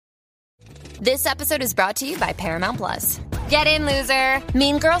This episode is brought to you by Paramount Plus. Get in, loser!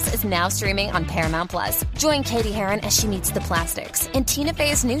 Mean Girls is now streaming on Paramount Plus. Join Katie Heron as she meets the plastics in Tina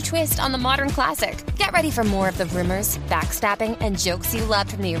Fey's new twist on the modern classic. Get ready for more of the rumors, backstabbing, and jokes you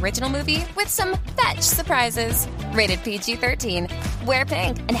loved from the original movie with some fetch surprises. Rated PG-13. Wear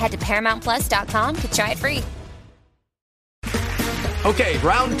pink and head to ParamountPlus.com to try it free. Okay,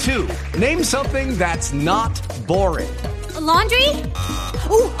 round two. Name something that's not boring. A laundry?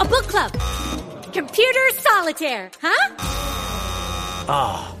 Ooh, a book club. Computer solitaire, huh?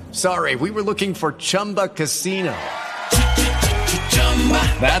 Ah, sorry, we were looking for Chumba Casino.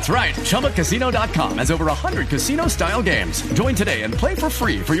 That's right, ChumbaCasino.com has over 100 casino-style games. Join today and play for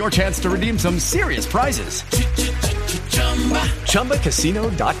free for your chance to redeem some serious prizes.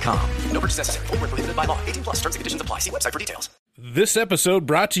 ChumbaCasino.com. No purchase necessary. Void where prohibited by law. 18 plus. Terms and conditions apply. See website for details. This episode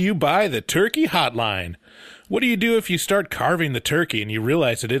brought to you by the Turkey Hotline. What do you do if you start carving the turkey and you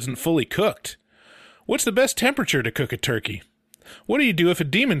realize it isn't fully cooked? What's the best temperature to cook a turkey? What do you do if a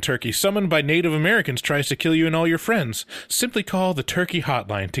demon turkey summoned by Native Americans tries to kill you and all your friends? Simply call the Turkey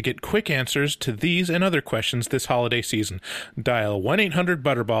Hotline to get quick answers to these and other questions this holiday season. Dial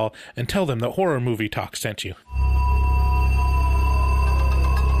 1-800-BUTTERBALL and tell them that Horror Movie Talk sent you.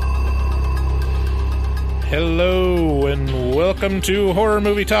 Hello and welcome to Horror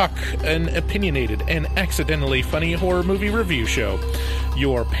Movie Talk, an opinionated and accidentally funny horror movie review show.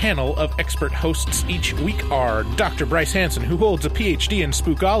 Your panel of expert hosts each week are Dr. Bryce Hanson, who holds a PhD in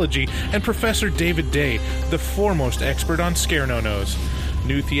spookology, and Professor David Day, the foremost expert on scare no-nos.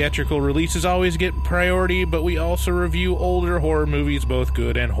 New theatrical releases always get priority, but we also review older horror movies, both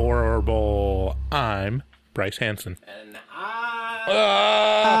good and horrible. I'm Bryce Hanson. And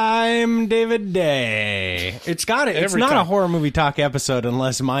I'm David Day. It's got it. It's not a Horror Movie Talk episode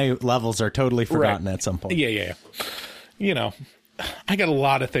unless my levels are totally forgotten at some point. Yeah. You know, I got a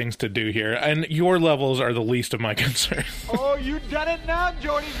lot of things to do here, and your levels are the least of my concerns. Oh, you done it now,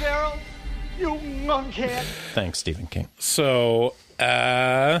 Jody Farrell? You monkhead. Thanks, Stephen King. So,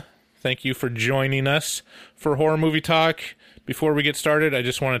 thank you for joining us for Horror Movie Talk. Before we get started, I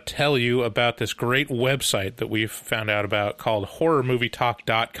just want to tell you about this great website that we've found out about called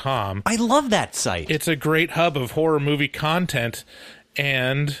HorrorMovieTalk.com. I love that site. It's a great hub of horror movie content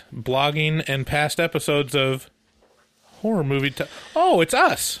and blogging and past episodes of Horror Movie Talk. Oh, it's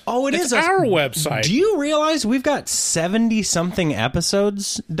us. Oh, it's our website. Do you realize we've got 70-something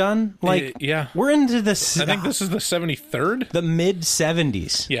episodes done? Yeah. We're into this. I think this is the 73rd? The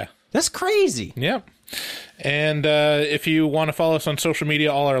mid-70s. Yeah. That's crazy. Yeah. And if you want to follow us on social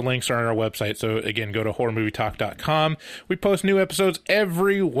media, all our links are on our website. So, again, go to HorrorMovieTalk.com. We post new episodes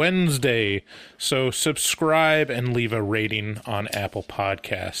every Wednesday. So subscribe and leave a rating on Apple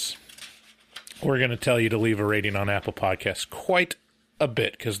Podcasts. We're going to tell you to leave a rating on Apple Podcasts quite a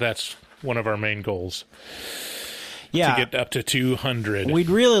bit, because that's one of our main goals. Yeah. To get up to 200. We'd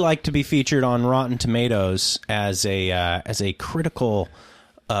really like to be featured on Rotten Tomatoes as a critical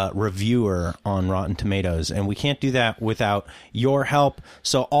reviewer on Rotten Tomatoes, and we can't do that without your help.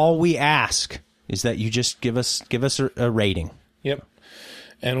 So all we ask is that you just give us a rating. Yep.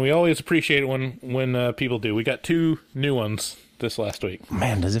 And we always appreciate it when people do. We got 2 new ones this last week.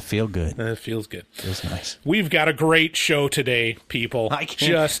 Man, does it feel good? It feels good. Feels nice. We've got a great show today, people.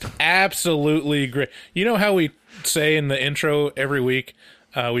 Just absolutely great. You know how we say in the intro every week,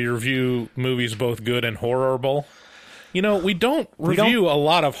 we review movies both good and horrible? You know, we don't review a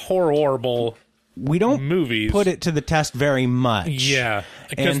lot of horrible movies. Put it to the test very much. Yeah,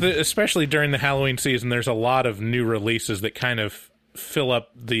 because especially during the Halloween season, there's a lot of new releases that kind of fill up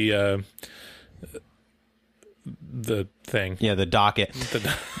the thing. Yeah, the docket.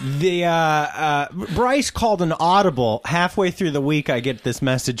 Bryce called an audible. Halfway through the week, I get this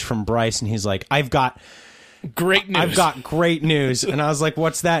message from Bryce, and he's like, I've got great news. And I was like,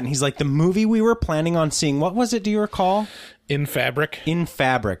 what's that? And he's like, the movie we were planning on seeing, what was it, do you recall? In Fabric.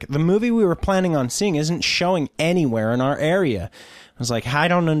 The movie we were planning on seeing isn't showing anywhere in our area. I was like, I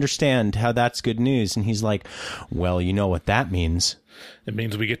don't understand how that's good news. And he's like, well, you know what that means. It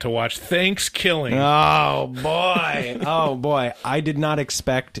means we get to watch ThanksKilling. Oh, boy. I did not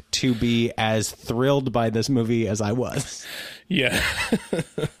expect to be as thrilled by this movie as I was. Yeah.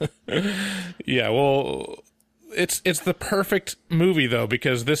 Yeah, well, it's the perfect movie, though,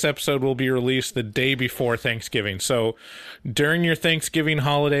 because this episode will be released the day before Thanksgiving. So during your Thanksgiving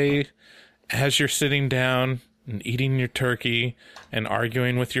holiday, as you're sitting down and eating your turkey and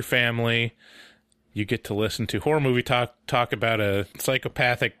arguing with your family, you get to listen to Horror Movie Talk about a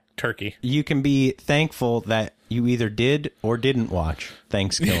psychopathic turkey. You can be thankful that you either did or didn't watch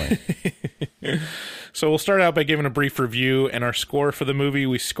ThanksKilling. So we'll start out by giving a brief review and our score for the movie.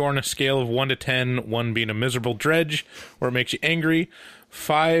 We score on a scale of 1 to 10, 1 being a miserable dredge, where it makes you angry,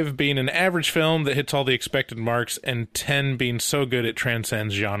 5 being an average film that hits all the expected marks, and 10 being so good it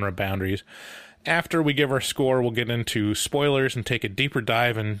transcends genre boundaries. After we give our score, we'll get into spoilers and take a deeper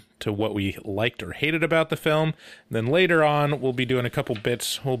dive into what we liked or hated about the film. Then later on, we'll be doing a couple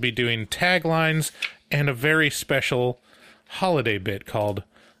bits. We'll be doing taglines and a very special holiday bit called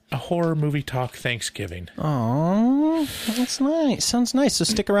A Horror Movie Talk Thanksgiving. Oh, that's nice. Sounds nice. So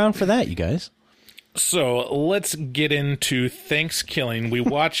stick around for that, you guys. So let's get into ThanksKilling. We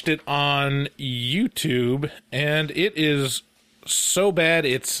watched it on YouTube, and it is so bad,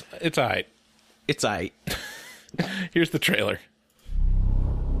 it's all right. It's aight. Here's the trailer.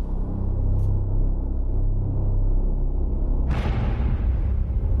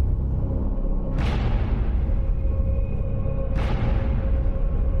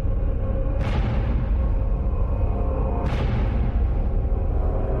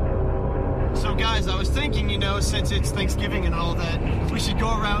 So guys, I was thinking, since it's Thanksgiving and all that, we should go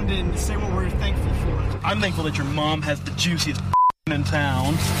around and say what we're thankful for. I'm thankful that your mom has the juiciest in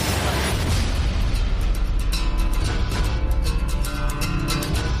town.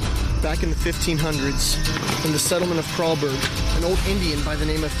 Back in the 1500s, in the settlement of Crawlberg, an old Indian by the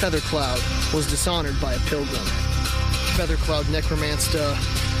name of Feathercloud was dishonored by a pilgrim. Feathercloud necromanced a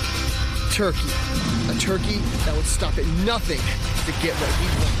turkey that would stop at nothing to get what he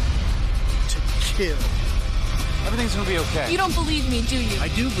wanted, to kill. Everything's gonna be okay. You don't believe me, do you? I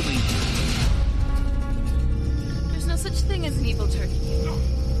do believe you. There's no such thing as an evil turkey.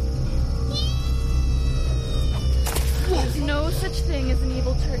 There's no such thing as an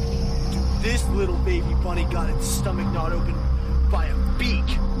evil turkey. This little baby bunny got its stomach gnawed open by a beak.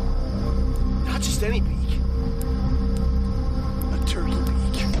 Not just any beak. A turkey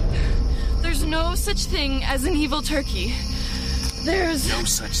beak. There's no such thing as an evil turkey. There's No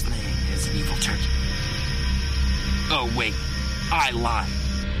such thing as an evil turkey. Oh, wait. I lied.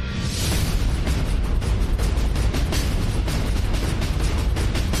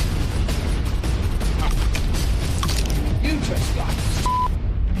 You just got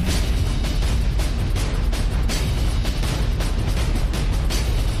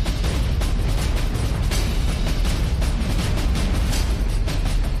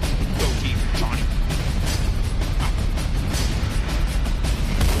Go deep, Johnny.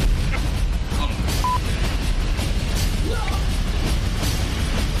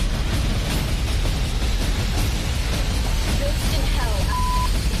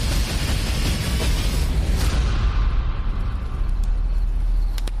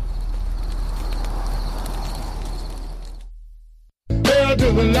 Hell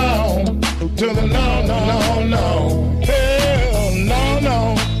to the no, no. Hell,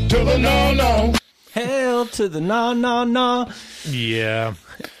 no, to the no. Hail to the na. Yeah.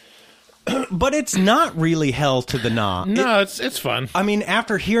 But it's not really hell to the na. No, it's fun. I mean,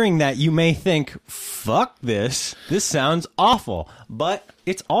 after hearing that, you may think, fuck this. This sounds awful. But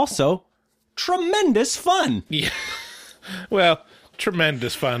it's also tremendous fun. Yeah. Well,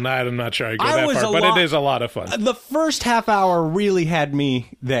 tremendous fun. I'm not sure I go I that was far, a but lot- it is a lot of fun. The first half hour really had me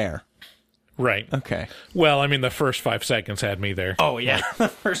there. Right. Okay. Well, I mean, the first 5 seconds had me there. Oh, yeah. The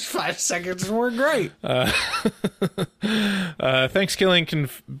first 5 seconds were great. ThanksKilling can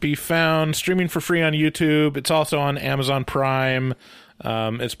be found streaming for free on YouTube. It's also on Amazon Prime.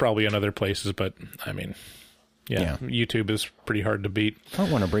 It's probably in other places, but, I mean, yeah, YouTube is pretty hard to beat. I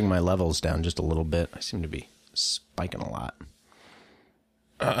want to bring my levels down just a little bit. I seem to be spiking a lot.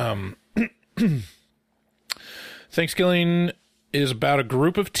 ThanksKilling is about a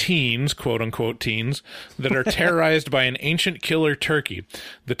group of teens, quote-unquote teens, that are terrorized by an ancient killer turkey.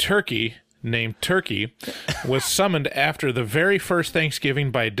 The turkey, named Turkey, was summoned after the very first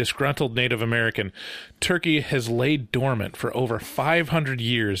Thanksgiving by a disgruntled Native American. Turkey has laid dormant for over 500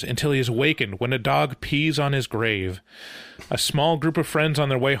 years until he is awakened when a dog pees on his grave. A small group of friends on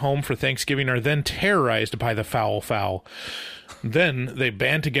their way home for Thanksgiving are then terrorized by the fowl. Then they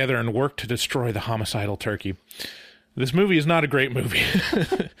band together and work to destroy the homicidal turkey. This movie is not a great movie.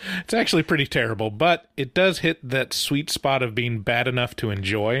 It's actually pretty terrible, but it does hit that sweet spot of being bad enough to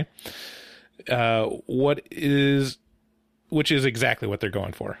enjoy, which is exactly what they're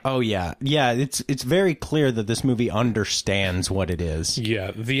going for. Oh, yeah. Yeah, it's very clear that this movie understands what it is.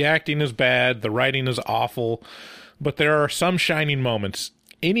 Yeah, the acting is bad, the writing is awful, but there are some shining moments.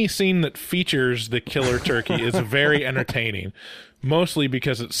 Any scene that features the killer turkey is very entertaining, mostly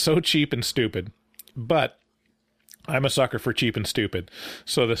because it's so cheap and stupid. But I'm a sucker for cheap and stupid,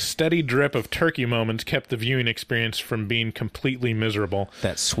 so the steady drip of turkey moments kept the viewing experience from being completely miserable.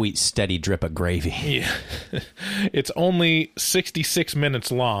 That sweet, steady drip of gravy. Yeah. It's only 66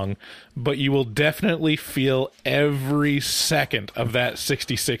 minutes long, but you will definitely feel every second of that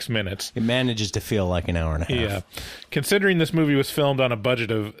 66 minutes. It manages to feel like an hour and a half. Yeah. Considering this movie was filmed on a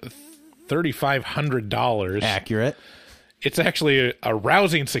budget of $3,500. Accurate. It's actually a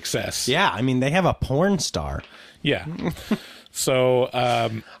rousing success. Yeah, I mean, they have a porn star. Yeah. So,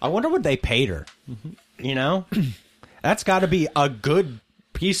 I wonder what they paid her. You know? That's got to be a good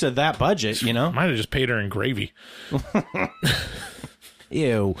piece of that budget, you know? Might have just paid her in gravy.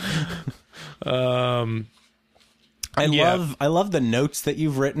 Ew. I love the notes that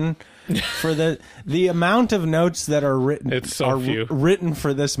you've written for the amount of notes that are written. It's so few. Written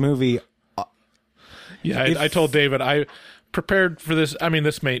for this movie. Yeah, I told David I prepared for this. I mean,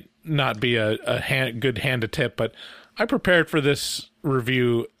 this may not be a good hand to tip, but I prepared for this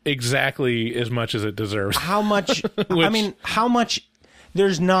review exactly as much as it deserves. How much? I mean, how much?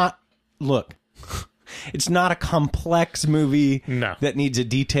 There's not. Look, it's not a complex movie that needs a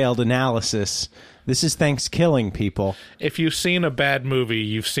detailed analysis. This is ThanksKilling, people. If you've seen a bad movie,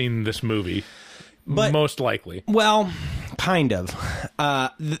 you've seen this movie. But, most likely. Well, kind of.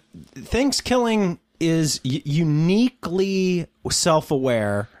 ThanksKilling is uniquely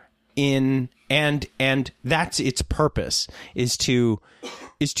self-aware in and that's its purpose is to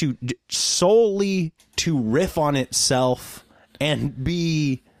solely to riff on itself and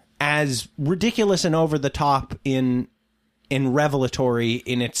be as ridiculous and over the top in revelatory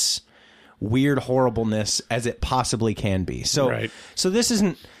in its weird horribleness as it possibly can be. So this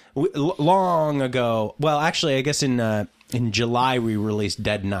isn't long ago. Well, actually, I guess in July we released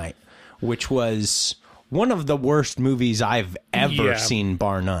Dead Night, which was one of the worst movies I've ever seen,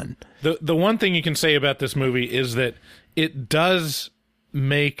 bar none. The one thing you can say about this movie is that it does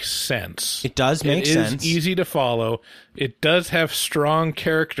make sense. It does make sense. It is easy to follow. It does have strong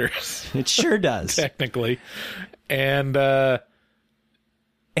characters. It sure does. Technically. And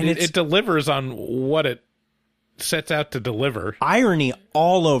it delivers on what it sets out to deliver. Irony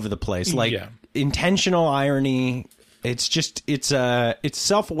all over the place. Like intentional irony. It's just it's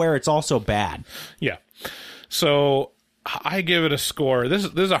self-aware, it's also bad. Yeah. So I give it a score. This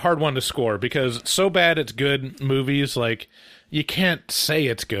is a hard one to score because so bad it's good movies, like you can't say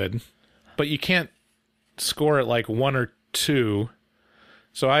it's good, but you can't score it like 1 or 2.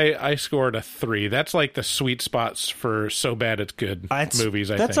 So I scored a 3. That's like the sweet spots for so bad it's good movies,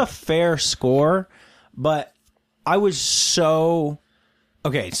 I think. That's a fair score, but I was so...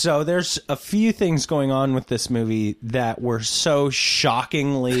 Okay, so there's a few things going on with this movie that were so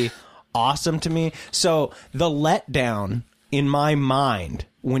shockingly awesome to me. So the letdown in my mind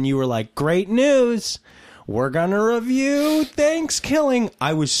when you were like, great news, we're gonna review ThanksKilling.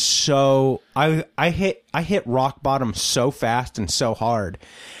 I was so I hit rock bottom so fast and so hard.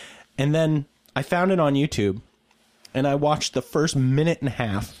 And then I found it on YouTube and I watched the first minute and a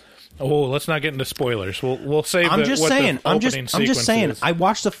half. Oh, let's not get into spoilers. We'll save I'm just saying. I'm just saying. I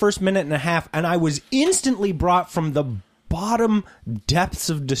watched the first minute and a half, and I was instantly brought from the bottom depths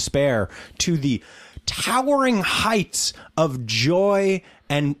of despair to the towering heights of joy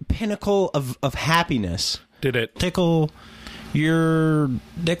and pinnacle of happiness. Did it tickle your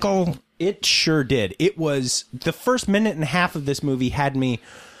dickle? It sure did. It was the first minute and a half of this movie had me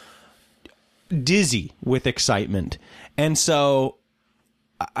dizzy with excitement, and so.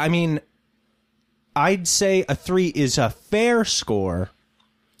 I mean, I'd say a 3 is a fair score,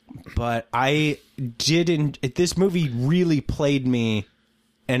 but I didn't. This movie really played me,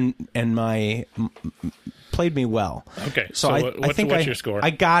 played me well. Okay, so what's your score? I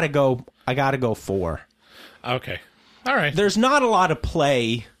gotta go 4. Okay, all right. There's not a lot of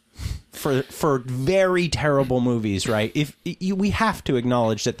play for very terrible movies, right? We have to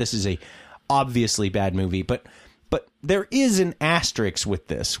acknowledge that this is a obviously bad movie, but there is an asterisk with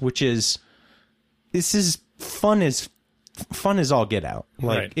this, which is this is fun as all get out.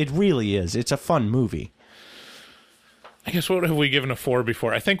 Like It really is. It's a fun movie. I guess what have we given a 4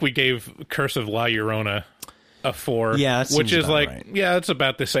 before? I think we gave Curse of La Llorona a 4. Yeah, which is like right. it's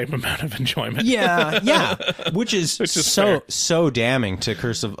about the same amount of enjoyment. Yeah, which is so damning to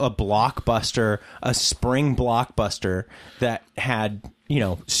Curse of a blockbuster, a spring blockbuster that had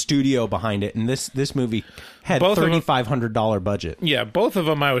studio behind it, and this movie had $3,500 budget. Yeah, both of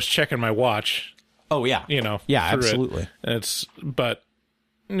them I was checking my watch. Oh yeah, yeah, absolutely. But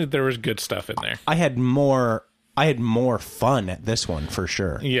there was good stuff in there. I had more fun at this one for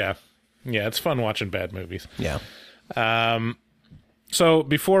sure. Yeah, it's fun watching bad movies. Yeah. So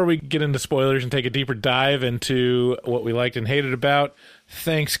before we get into spoilers and take a deeper dive into what we liked and hated about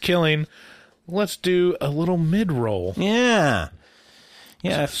ThanksKilling, let's do a little mid-roll. Yeah.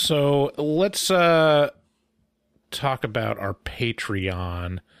 So let's talk about our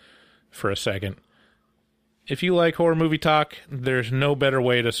Patreon for a second. If you like Horror Movie Talk, there's no better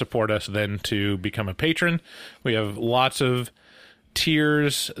way to support us than to become a patron. We have lots of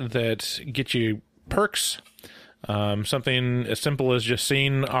tiers that get you perks. Something as simple as just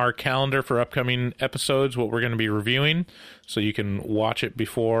seeing our calendar for upcoming episodes, what we're going to be reviewing, so you can watch it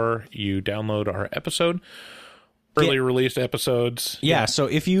before you download our episode. Early released episodes. Yeah, so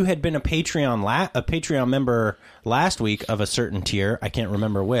if you had been a Patreon member last week of a certain tier, I can't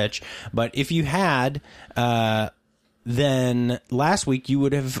remember which, but if you had, then last week you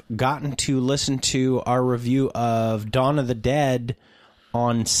would have gotten to listen to our review of Dawn of the Dead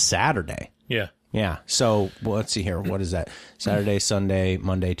on Saturday. Yeah. Yeah, so let's see here. What is that? Saturday, Sunday,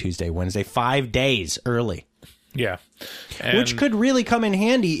 Monday, Tuesday, Wednesday. 5 days early. Yeah. Which could really come in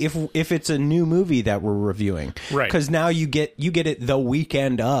handy if it's a new movie that we're reviewing. Right. Because now you get it the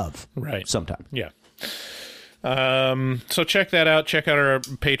weekend of. Right. Sometime. Yeah. So check that out. Check out our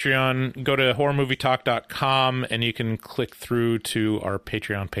Patreon. Go to horrormovietalk.com and you can click through to our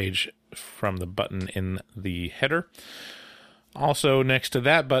Patreon page from the button in the header. Also, next to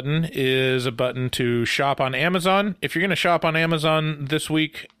that button is a button to shop on Amazon. If you're going to shop on Amazon this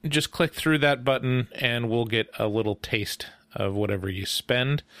week, just click through that button and we'll get a little taste of whatever you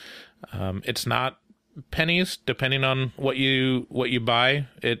spend. It's not pennies, depending on what you buy.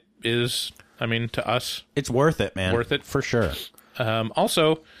 It is, to us, it's worth it, man. Worth it. For sure.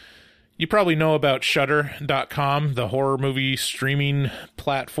 Also, you probably know about Shudder.com, the horror movie streaming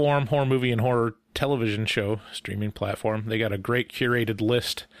platform, horror movie and horror television show streaming platform. They got a great curated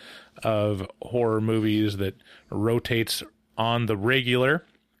list of horror movies that rotates on the regular.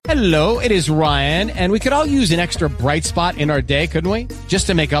 Hello, it is Ryan, and we could all use an extra bright spot in our day, couldn't we? Just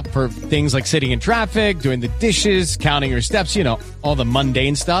to make up for things like sitting in traffic, doing the dishes, counting your steps, all the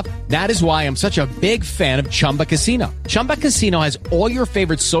mundane stuff. That is why I'm such a big fan of Chumba Casino. Chumba Casino has all your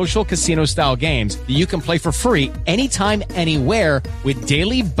favorite social casino-style games that you can play for free anytime, anywhere with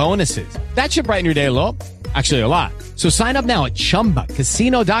daily bonuses. That should brighten your day a little. Actually, a lot. So sign up now at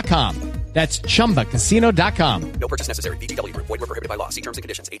ChumbaCasino.com. That's ChumbaCasino.com. No purchase necessary. VGW Group. Void where prohibited by law. See terms and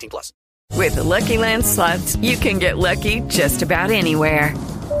conditions. 18+. With the Lucky Land Slots, you can get lucky just about anywhere.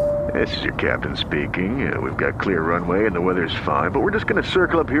 This is your captain speaking. We've got clear runway and the weather's fine, but we're just going to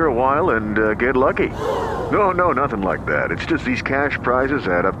circle up here a while and get lucky. No, nothing like that. It's just these cash prizes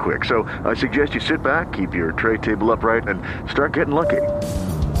add up quick. So I suggest you sit back, keep your tray table upright, and start getting lucky.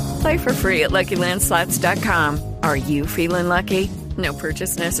 Play for free at LuckyLandSlots.com. Are you feeling lucky? No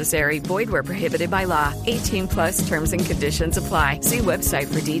purchase necessary. Void where prohibited by law. 18+ terms and conditions apply. See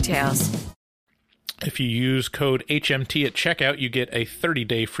website for details. If you use code HMT at checkout, you get a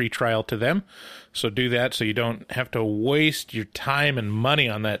 30-day free trial to them. So do that so you don't have to waste your time and money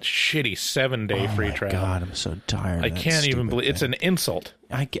on that shitty 7-day free trial. Oh my God, I'm so tired. I can't even believe it's an insult.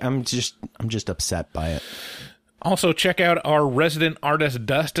 I'm just upset by it. Also, check out our resident artist,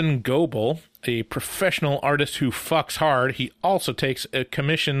 Dustin Goebel, a professional artist who fucks hard. He also takes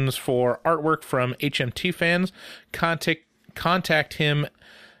commissions for artwork from HMT fans. Contact him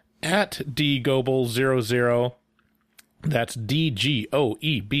at dgoebel00. That's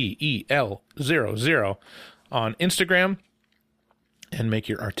DGOEBEL00 on Instagram. And make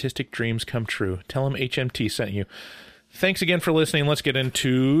your artistic dreams come true. Tell him HMT sent you. Thanks again for listening. Let's get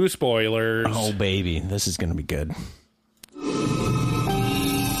into spoilers. Oh, baby. This is going to be good.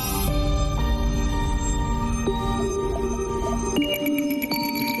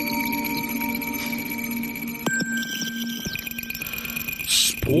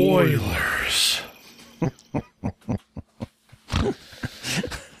 Spoilers.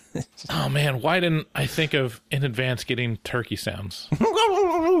 Oh, man. Why didn't I think of, in advance, getting turkey sounds?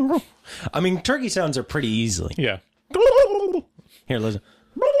 Turkey sounds are pretty easily. Yeah. Here, listen.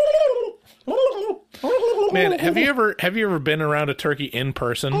 Man, have you ever been around a turkey in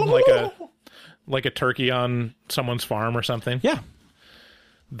person, like a turkey on someone's farm or something? Yeah.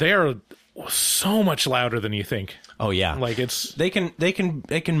 They're so much louder than you think. Oh yeah. Like it's they can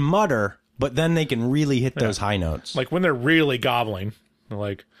mutter, but then they can really hit those high notes. Like when they're really gobbling, they're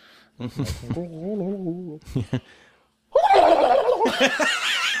like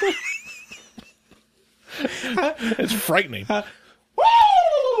it's frightening.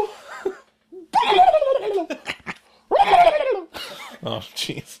 Oh,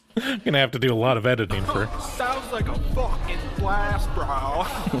 jeez. I'm going to have to do a lot of editing for... Sounds like a fucking blast, bro.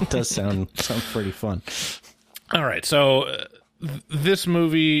 It does sound pretty fun. All right, so this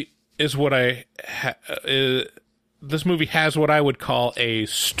movie is what this movie has what I would call a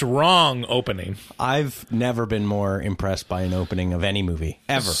strong opening. I've never been more impressed by an opening of any movie,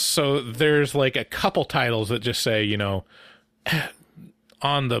 ever. So there's like a couple titles that just say, you know,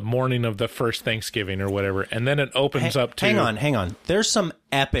 on the morning of the first Thanksgiving or whatever, and then it opens up to... Hang on. There's some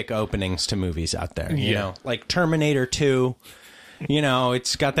epic openings to movies out there, you know? Like Terminator 2, you know,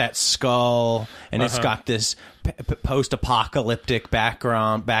 it's got that skull, and it's got this post-apocalyptic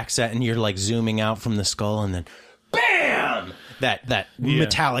backset, and you're like zooming out from the skull, and then... BAM! That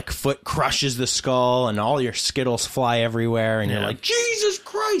metallic foot crushes the skull, and all your Skittles fly everywhere, and you're like, Jesus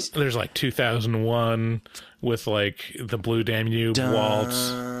Christ! There's like 2001 with like the Blue Danube waltz,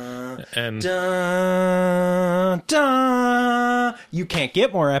 and you can't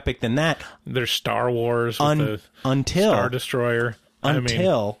get more epic than that. There's Star Wars with the Star Destroyer.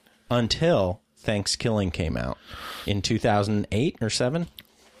 Until ThanksKilling came out in 2008 or 7.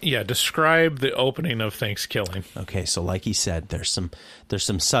 Yeah, describe the opening of ThanksKilling. Okay, so like he said, there's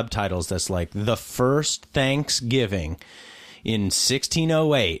some subtitles that's like the first Thanksgiving in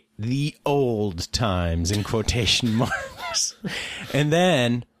 1608, the old times in quotation marks. And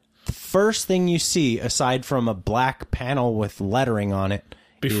then the first thing you see, aside from a black panel with lettering on it,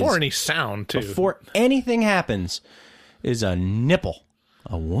 before any sound too, before anything happens, is a nipple,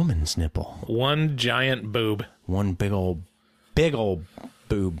 a woman's nipple, one giant boob, one big old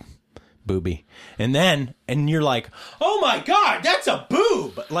booby, and you're like, oh my god, that's a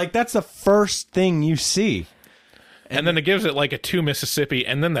boob! Like, that's the first thing you see, and then it gives it like a 2 Mississippi,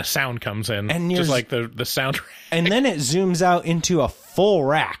 and then the sound comes in, and just like the soundtrack, and then it zooms out into a full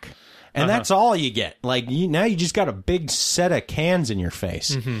rack, and that's all you get. Like, now you just got a big set of cans in your face,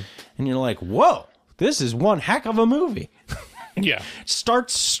 and you're like, whoa, this is one heck of a movie. Yeah,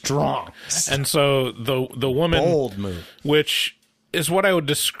 starts strong, and so the woman, bold move, which is what I would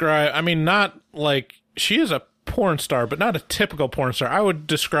describe. I mean, not like she is a porn star, but not a typical porn star. I would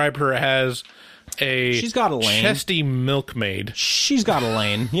describe her as she's got a lane, chesty milkmaid. She's got a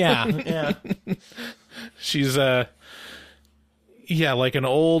lane. Yeah, yeah. She's like an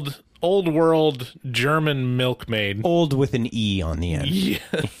old world German milkmaid. Old with an E on the end. Yeah.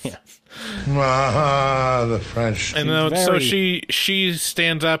 The French. And so she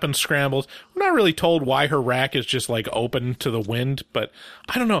stands up and scrambles. We're not really told why her rack is just like open to the wind, but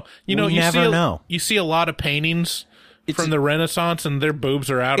I don't know. You know, you see a lot of paintings from the Renaissance, and their boobs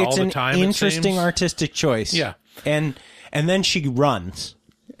are out all the time. It's an interesting artistic choice. Yeah, and then she runs.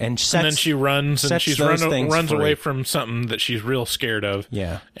 And then she runs, and she's runs away from something that she's real scared of.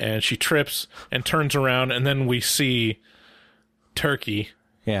 Yeah, and she trips and turns around, and then we see Turkey.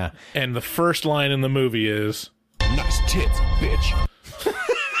 Yeah, and the first line in the movie is "Nice tits, bitch."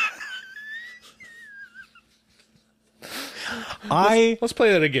 Let's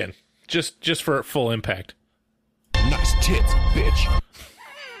play that again, just for full impact. Nice tits, bitch.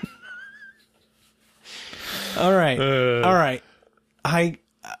 All right.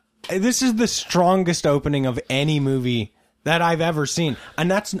 This is the strongest opening of any movie that I've ever seen,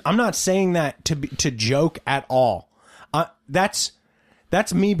 and I'm not saying that to joke at all. That's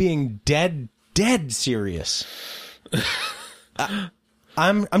me being dead serious.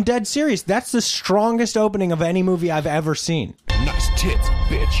 I'm dead serious. That's the strongest opening of any movie I've ever seen. Nice tits,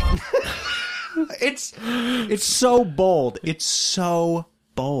 bitch. It's so bold. It's so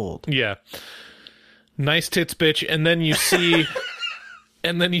bold. Yeah. Nice tits, bitch, and then you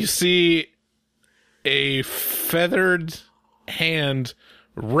see a feathered hand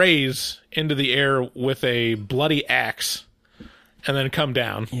raise into the air with a bloody axe and then come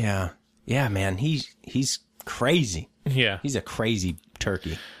down. Yeah. Yeah, man. He's crazy. Yeah. He's a crazy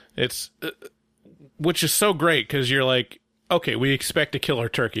turkey. It's which is so great, because you're like, okay, we expect a killer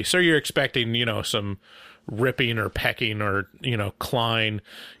turkey. So you're expecting, some ripping or pecking or, clawing.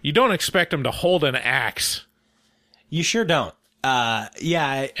 You don't expect him to hold an axe. You sure don't.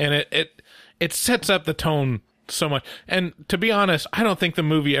 Yeah. And it sets up the tone so much. And to be honest, I don't think the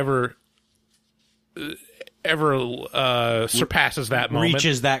movie ever surpasses that moment.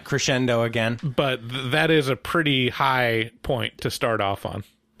 Reaches that crescendo again. But that is a pretty high point to start off on.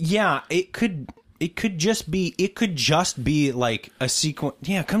 Yeah, it could just be like a sequence.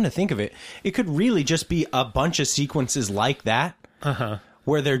 Yeah, come to think of it, it could really just be a bunch of sequences like that.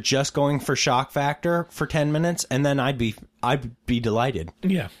 Where they're just going for shock factor for 10 minutes, and then I'd be delighted.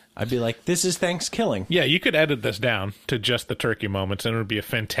 Yeah. I'd be like, this is ThanksKilling. Yeah, you could edit this down to just the turkey moments, and it would be a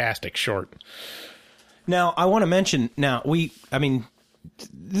fantastic short. Now, I want to mention,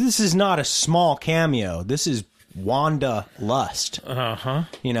 this is not a small cameo. This is Wanda Lust. Uh-huh.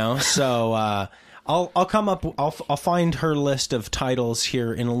 So I'll come up. I'll find her list of titles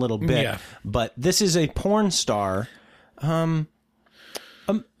here in a little bit. Yeah. But this is a porn star, a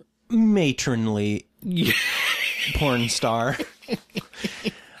matronly porn star,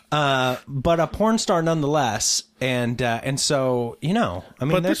 but a porn star nonetheless. And so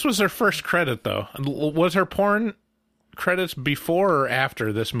but this was her first credit, though. Was her porn credits before or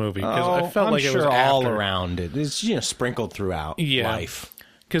after this movie? Because I felt like it was all after. around it. It's sprinkled throughout life.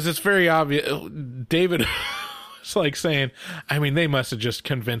 Because it's very obvious. David was like saying, I mean, they must have just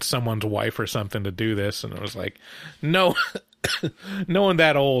convinced someone's wife or something to do this. And it was like, no, no one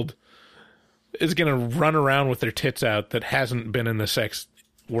that old is going to run around with their tits out that hasn't been in the sex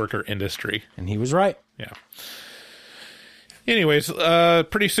worker industry. And he was right. Yeah. Anyways,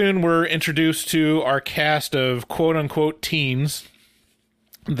 pretty soon we're introduced to our cast of quote-unquote teens.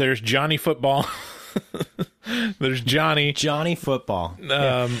 There's Johnny Football. There's Johnny Football.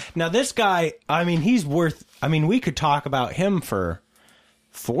 Now this guy, I mean, he's worth. I mean, we could talk about him for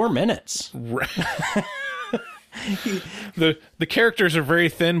 4 minutes. The characters are very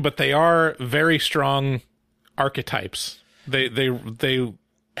thin, but they are very strong archetypes. They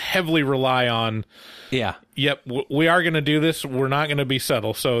heavily rely on. Yeah. Yep, we are going to do this. We're not going to be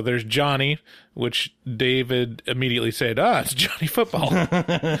subtle. So there's Johnny, which David immediately said, it's Johnny Football.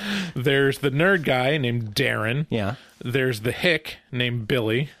 There's the nerd guy named Darren. Yeah. There's the hick named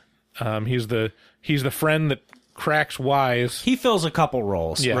Billy. He's the friend that cracks wise. He fills a couple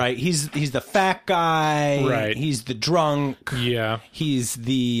roles, right? He's the fat guy. Right. He's the drunk. Yeah. He's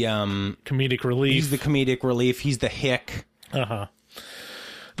the comedic relief. He's the comedic relief. He's the hick. Uh-huh.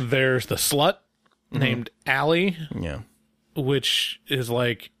 There's the slut named Allie. Yeah. Which is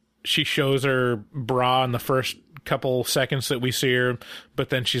like, she shows her bra in the first couple seconds that we see her, but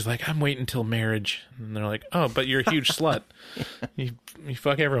then she's like, I'm waiting until marriage. And they're like, oh, but you're a huge slut. You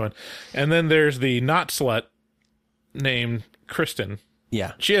fuck everyone. And then there's the not slut named Kristen.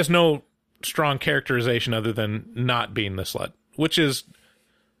 Yeah. She has no strong characterization other than not being the slut, which is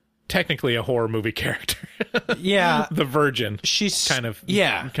technically a horror movie character. Yeah. The virgin. She's kind of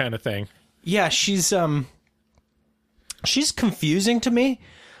thing. Yeah, she's confusing to me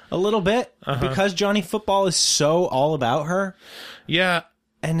a little bit because Johnny Football is so all about her. Yeah.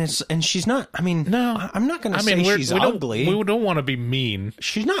 And she's not, I mean, no, I'm not going to say she's ugly. We don't want to be mean.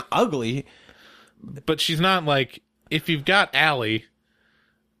 She's not ugly. But she's not like, if you've got Allie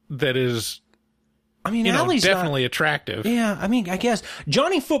that is, I mean, Allie's definitely attractive. Yeah, I mean, I guess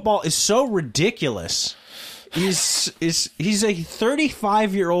Johnny Football is so ridiculous. He's a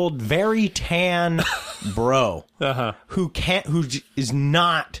 35-year-old, very tan bro who is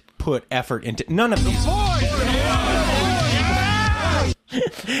not put effort into none of these.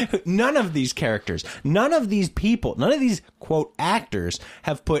 None of these characters, none of these people, none of these quote actors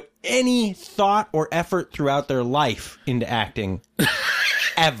have put any thought or effort throughout their life into acting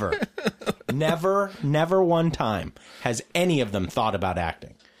ever. Never one time has any of them thought about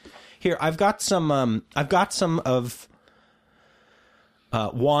acting. Here, I've got some of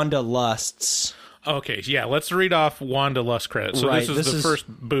Wanda Lust's. Okay, yeah, let's read off Wanda Lust credits. So Right, this is the first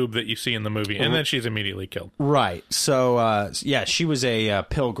boob that you see in the movie, and then she's immediately killed. Right. So, yeah, she was a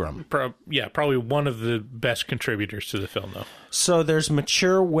pilgrim. Probably one of the best contributors to the film, though. So there's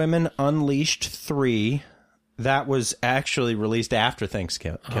Mature Women Unleashed 3. That was actually released after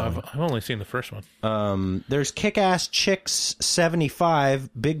ThanksKilling. I've only seen the first one. There's Kick-Ass Chicks 75,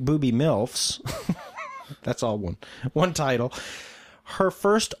 Big Booby MILFs. That's all one title. Her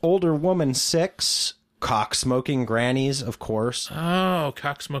First Older Woman 6, Cock-Smoking Grannies, of course. Oh,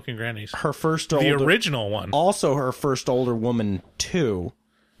 Cock-Smoking Grannies. Her first the original one. Also Her First Older Woman 2.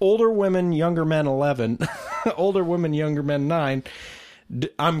 Older Women, Younger Men 11. Older Women, Younger Men 9.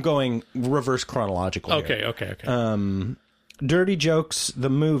 I'm going reverse chronological here. Okay. Dirty Jokes, the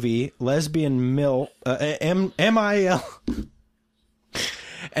movie, Lesbian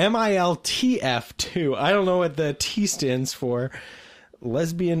MILTF2. I don't know what the T stands for.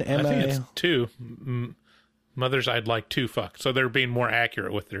 Lesbian I think it's 2. Mothers I'd like to fuck. So they're being more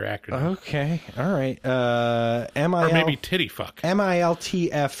accurate with their acronym. Okay. All right. Or maybe titty fuck.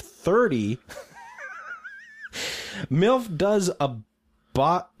 MILTF30. MILF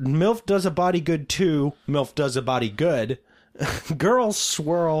does a body good too. MILF does a body good. Girls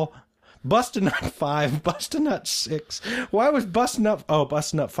Swirl. Bustin' Nut 5. Bustin' Nut 6. Why was Bustin' Nut... Oh,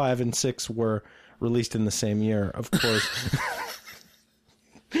 Bustin' Nut 5 and 6 were released in the same year, of course.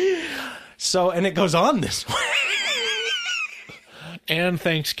 So, and it goes on this way. And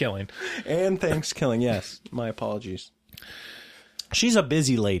ThanksKilling. And ThanksKilling, yes. My apologies. She's a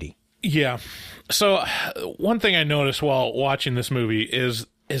busy lady. Yeah. So, one thing I noticed while watching this movie is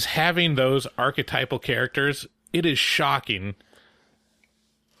is having those archetypal characters. It is shocking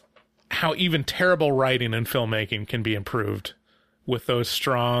how even terrible writing and filmmaking can be improved with those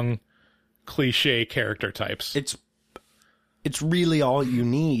strong cliche character types. It's really all you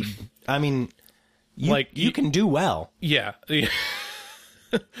need. I mean, you can do well. Yeah.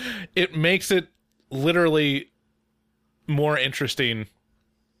 It makes it literally more interesting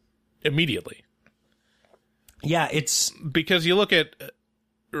immediately. Yeah, it's... Because you look at...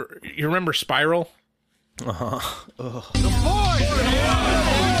 You remember Spiral? Uh-huh.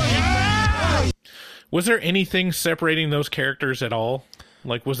 Was there anything separating those characters at all?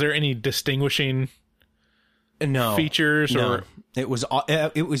 Like, was there any distinguishing features? No. Or It was.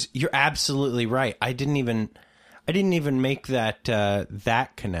 You're absolutely right. I didn't even make that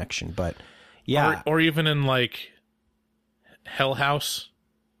connection. But yeah, or even in like Hell House.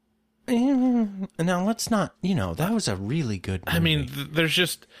 Now let's not. That was a really good movie. I mean,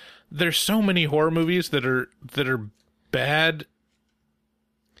 there's so many horror movies that are bad,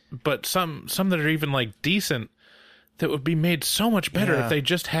 but some that are even like decent that would be made so much better if they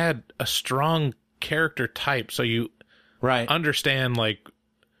just had a strong character type, so you understand like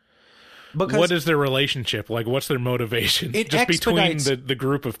what is their relationship, like what's their motivation just between the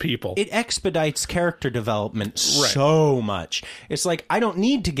group of people. It expedites character development so much. It's like, I don't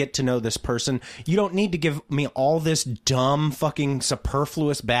need to get to know this person. You don't need to give me all this dumb fucking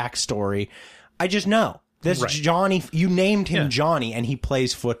superfluous backstory. I just know this Johnny, you named him Johnny and he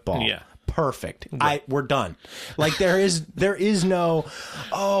plays football. Yeah. Perfect. We're done. Like there is no,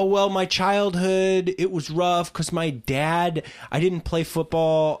 oh, well, my childhood, it was rough because I didn't play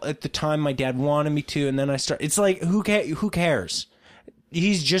football at the time my dad wanted me to. And then it's like, who cares?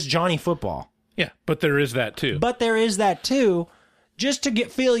 He's just Johnny Football. Yeah. But there is that too. Just to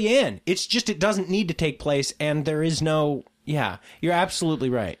fill you in. It's just, it doesn't need to take place. And there is no, you're absolutely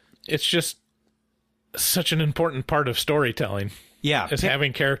right. It's just such an important part of storytelling. Yeah. Is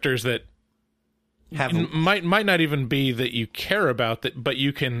having characters that might not even be that you care about that, but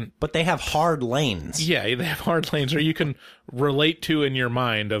you can. But they have hard lanes. Yeah, they have hard lanes, or you can relate to in your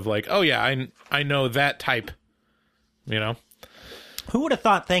mind of like, oh yeah, I know that type. Who would have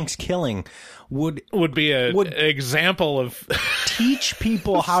thought ThanksKilling would be an example of teach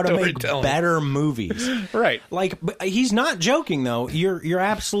people how to make better movies? Right. Like, but he's not joking though. You're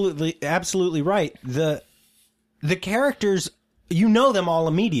absolutely right. The characters. You know them all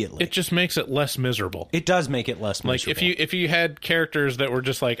immediately. It just makes it less miserable. It does make it less miserable. Like if you had characters that were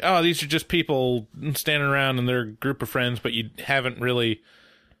just like, oh, these are just people standing around and they're a group of friends, but you haven't really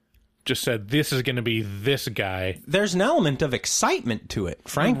just said this is going to be this guy. There's an element of excitement to it,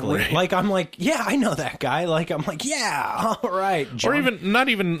 frankly. Right. Like I'm like, yeah, I know that guy. Like I'm like, yeah, all right. John. Or even not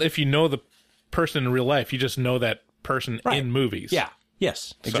even if you know the person in real life, you just know that person in movies. Yeah.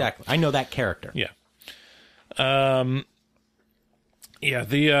 Yes. Exactly. So, I know that character. Yeah. Yeah,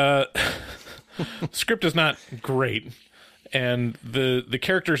 the script is not great, and the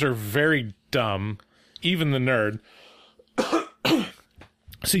characters are very dumb. Even the nerd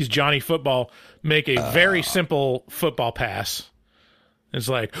sees Johnny Football make a very simple football pass. It's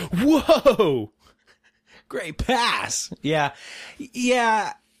like, whoa! Great pass! Yeah.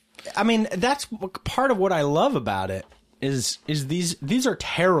 I mean, that's part of what I love about it, is these are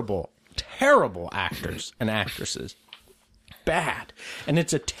terrible actors and actresses. Bad, and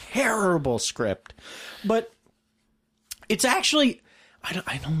it's a terrible script, but it's actually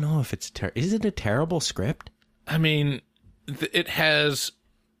I don't know if it's is it a terrible script? I mean, it has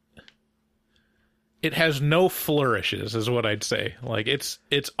no flourishes, is what I'd say. Like it's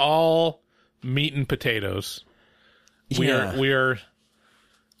all meat and potatoes. We are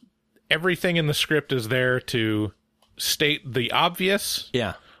everything in the script is there to state the obvious,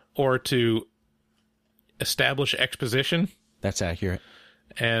 or to establish exposition. That's accurate.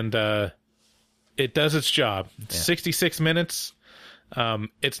 And it does its job. It's 66 minutes.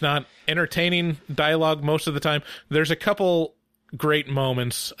 It's not entertaining dialogue most of the time. There's a couple great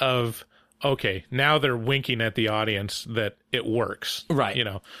moments of, okay, now they're winking at the audience that it works. Right.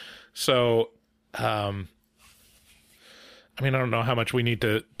 So, I mean, I don't know how much we need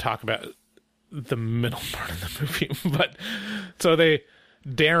to talk about the middle part of the movie. But so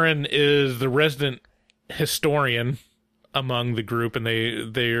Darren is the resident historian among the group, and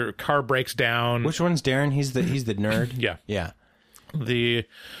their car breaks down. Which one's Darren? He's the nerd. Yeah. The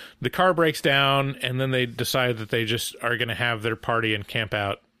car breaks down, and then they decide that they just are going to have their party and camp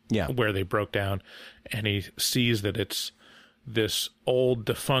out where they broke down. And he sees that it's this old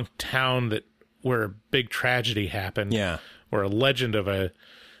defunct town where a big tragedy happened. Yeah, where a legend of a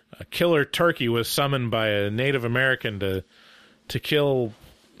killer turkey was summoned by a Native American to kill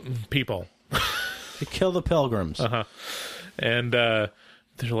people. They kill the pilgrims. And they're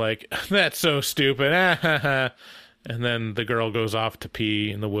like, that's so stupid. And then the girl goes off to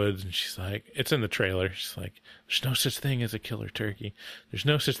pee in the woods, and she's like, it's in the trailer. She's like, there's no such thing as a killer turkey. There's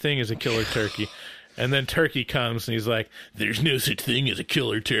no such thing as a killer turkey. And then Turkey comes, and he's like, there's no such thing as a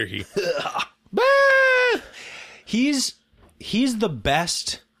killer turkey. He's the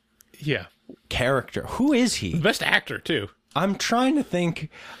best character. Who is he? The best actor, too. I'm trying to think.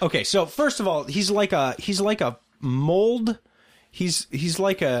 Okay, so first of all, he's like a mold. It's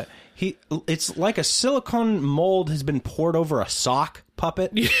like a silicone mold has been poured over a sock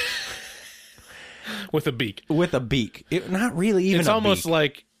puppet. With a beak. Not really even It's almost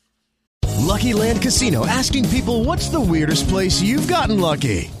like... Lucky Land Casino, asking people, what's the weirdest place you've gotten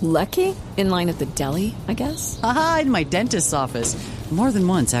lucky? Lucky? In line at the deli, I guess? Aha, in my dentist's office. More than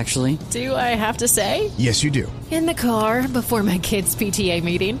once, actually. Do I have to say? Yes, you do. In the car before my kids' PTA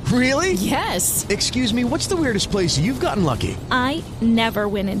meeting. Really? Yes. Excuse me, what's the weirdest place you've gotten lucky? I never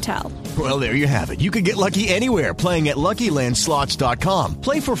win and tell. Well, there you have it. You can get lucky anywhere, playing at LuckyLandSlots.com.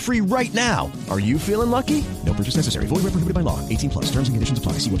 Play for free right now. Are you feeling lucky? No purchase necessary. Void where prohibited by law. 18+. Terms and conditions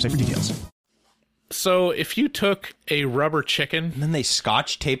apply. See website for details. So if you took a rubber chicken... And then they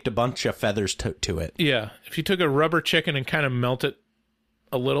scotch taped a bunch of feathers to it. Yeah. If you took a rubber chicken and kind of melt it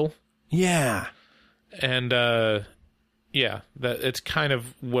a little. Yeah. And, that it's kind of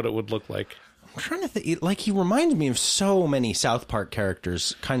what it would look like. I'm trying to think. Like, he reminds me of so many South Park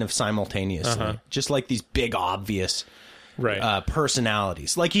characters kind of simultaneously. Just like these big, obvious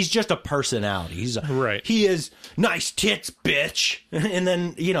personalities. Like, he's just a personality. He is nice tits, bitch. And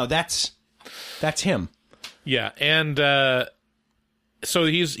then, that's him. Yeah, and so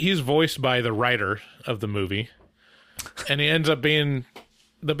he's voiced by the writer of the movie, and he ends up being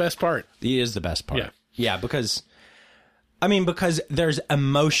the best part. He is the best part. Yeah, because there's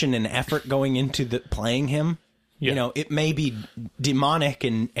emotion and effort going into playing him. Yeah. It may be demonic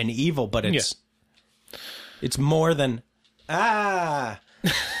and evil, but it's more than like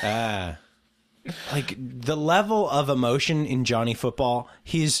the level of emotion in Johnny Football.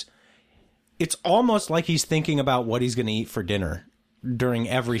 It's almost like he's thinking about what he's going to eat for dinner during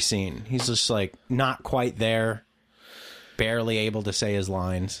every scene. He's just like not quite there, barely able to say his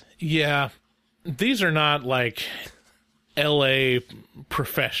lines. Yeah. These are not like LA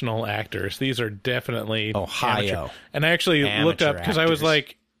professional actors. These are definitely Ohio. Amateur. And I actually looked up because I was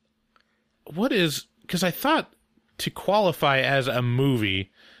like, because I thought to qualify as a movie,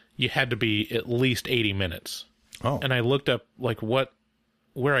 you had to be at least 80 minutes. Oh. And I looked up like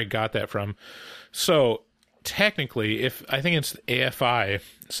where I got that from. So technically, I think it's AFI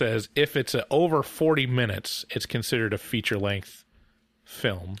says if it's over 40 minutes, it's considered a feature length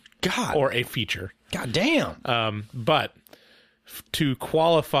film. God. Or a feature. God damn. But to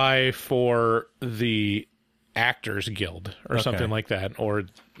qualify for the Actors Guild or something like that, or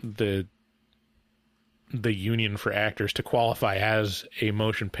the Union for Actors, to qualify as a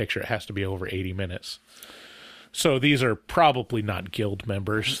motion picture, it has to be over 80 minutes. So these are probably not guild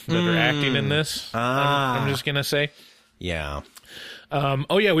members that are acting in this. I'm just going to say. Yeah.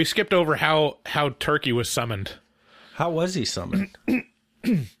 We skipped over how Turkey was summoned. How was he summoned?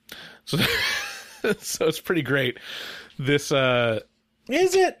 So it's pretty great. This is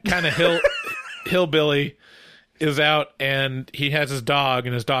it kind of hillbilly is out, and he has his dog,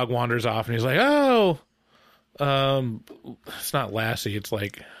 and his dog wanders off, and he's like, it's not Lassie, it's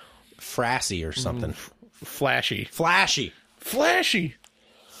like Frassy or something. Flashy. What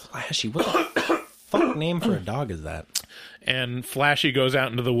the fuck name for a dog is that? And Flashy goes out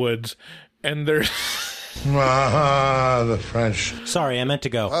into the woods, and there's the French. Sorry, I meant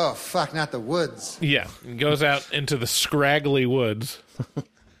to go. Oh, fuck, not the woods. Yeah, goes out into the scraggly woods.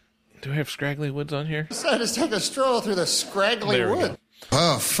 Do I have scraggly woods on here? So just take a stroll through the scraggly wood.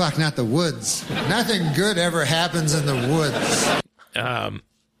 Oh, fuck, not the woods. Nothing good ever happens in the woods.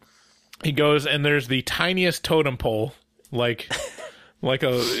 He goes, and there's the tiniest totem pole, like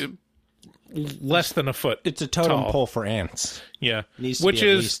a less than a foot. It's a totem tall pole for ants. Yeah, Needs to be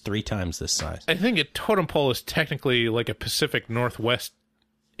at least 3 times this size. I think a totem pole is technically like a Pacific Northwest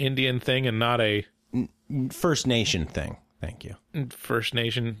Indian thing, and not a First Nation thing. Thank you. First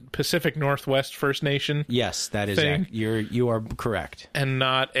Nation, Pacific Northwest First Nation. Yes, that is. You are correct. And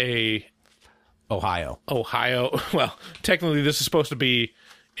not a Ohio. Well, technically, this is supposed to be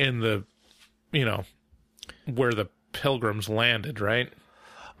in the, where the Pilgrims landed, right?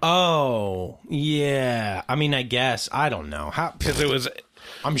 Oh, yeah. I mean, I guess. I don't know. Because it was...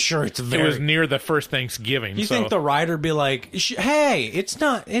 I'm sure it was near the first Thanksgiving. You think the writer would be like, hey, it's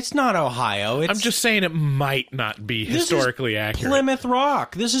not Ohio. I'm just saying it might not be historically accurate. Plymouth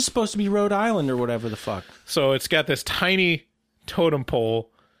Rock. This is supposed to be Rhode Island or whatever the fuck. So it's got this tiny totem pole,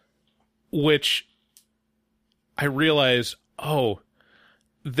 which I realize,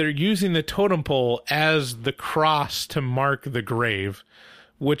 they're using the totem pole as the cross to mark the grave,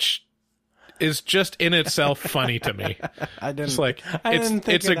 which is just in itself funny to me. It's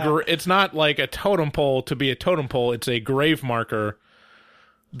not like a totem pole to be a totem pole. It's a grave marker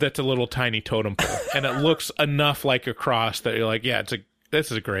that's a little tiny totem pole, and it looks enough like a cross that you're like, yeah, this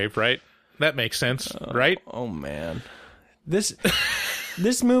is a grave, right? That makes sense, right? Oh man, this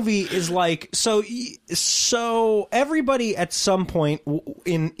movie is like so. Everybody at some point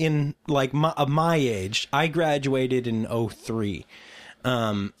in like my age, I graduated in 2003.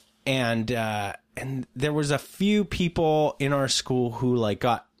 And there was a few people in our school who like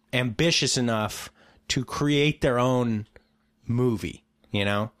got ambitious enough to create their own movie,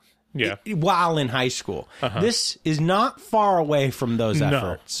 Yeah. While in high school. This is not far away from those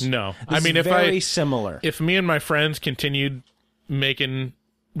efforts. No. This is very similar. If me and my friends continued making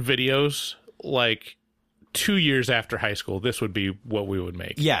videos like 2 years after high school, this would be what we would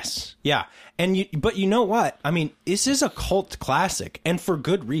make. Yes. Yeah. But you know what? I mean, this is a cult classic, and for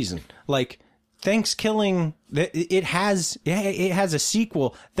good reason. Like, ThanksKilling, it has a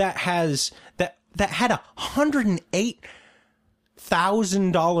sequel that had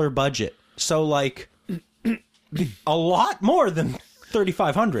 $108,000 budget. So like a lot more than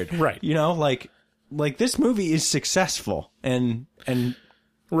 3,500. Right. Like this movie is successful and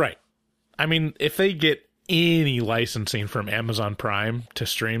right. I mean, if they get any licensing from Amazon Prime to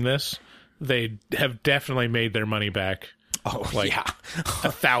stream this, they have definitely made their money back. Oh, yeah.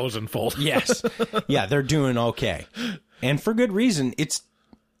 1,000-fold. Yes. Yeah, they're doing okay. And for good reason. It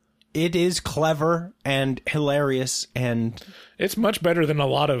is clever and hilarious, and it's much better than a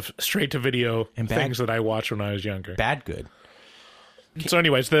lot of straight-to-video things that I watched when I was younger. Bad good. So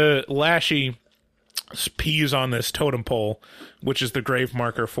anyways, the Lashy pees on this totem pole, which is the grave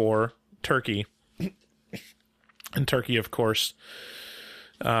marker for Turkey. And Turkey, of course,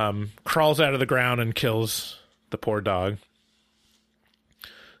 crawls out of the ground and kills the poor dog.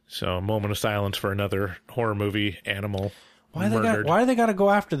 So, a moment of silence for another horror movie animal murdered. Why do they got to go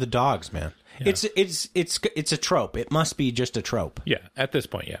after the dogs, man? Yeah. It's a trope. It must be just a trope. Yeah, at this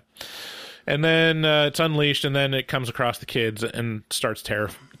point, yeah. And then it's unleashed, and then it comes across the kids and starts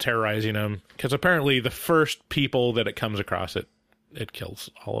terrorizing them. Because apparently, the first people that it comes across, it kills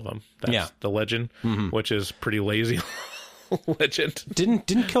all of them. That's the legend, which is pretty lazy legend. Didn't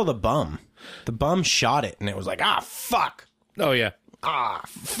kill the bum. The bum shot it, and it was like, fuck. Oh, yeah.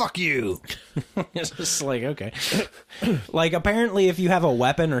 Fuck you. It's just like, okay. Like, apparently, if you have a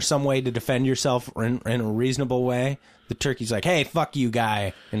weapon or some way to defend yourself in a reasonable way, the turkey's like, hey, fuck you,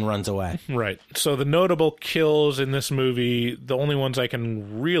 guy, and runs away. Right. So the notable kills in this movie, the only ones I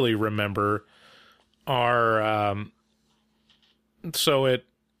can really remember are... So it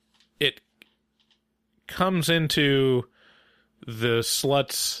comes into the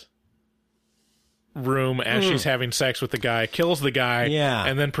slut's room as she's having sex with the guy, kills the guy,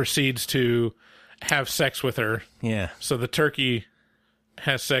 and then proceeds to have sex with her. Yeah. So the turkey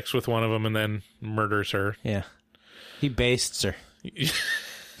has sex with one of them and then murders her. Yeah. He bastes her.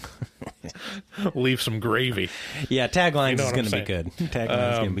 Leave some gravy. Yeah, taglines is going to be good.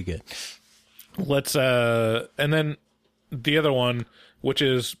 Taglines is going to be good. Let's and then the other one, which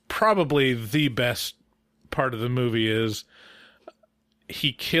is probably the best part of the movie, is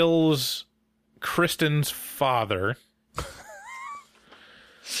he kills Kristen's father.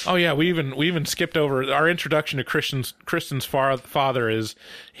 Oh yeah, we even skipped over our introduction to Kristen's father is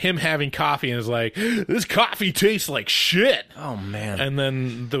him having coffee and is like, this coffee tastes like shit. Oh man. And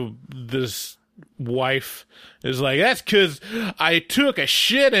then this wife is like, that's because I took a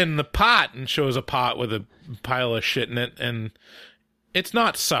shit in the pot, and shows a pot with a pile of shit in it, and it's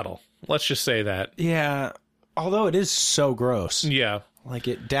not subtle. Let's just say that. Yeah. Although it is so gross. Yeah. Like,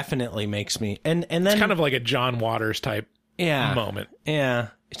 it definitely makes me... And then... It's kind of like a John Waters type moment. Yeah.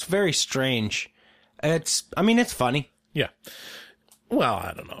 It's very strange. It's funny. Yeah. Well,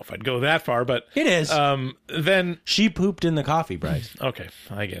 I don't know if I'd go that far, but... It is. Then... She pooped in the coffee, Bryce. Okay,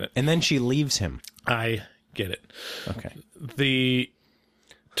 I get it. And then she leaves him. I get it. Okay. The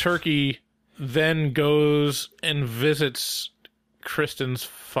turkey then goes and visits Kristen's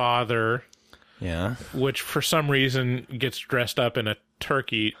father... Yeah. Which, for some reason, gets dressed up in a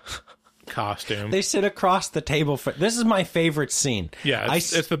turkey costume. They sit across the table. This is my favorite scene. Yeah,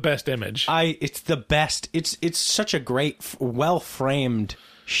 it's the best image. It's the best. It's such a great, well-framed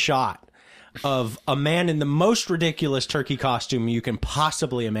shot of a man in the most ridiculous turkey costume you can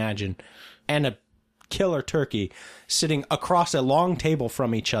possibly imagine, and a killer turkey sitting across a long table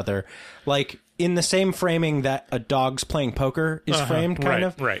from each other, like in the same framing that a dog's playing poker is framed, kind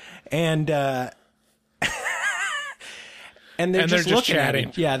of. Right. And and they're just looking chatting.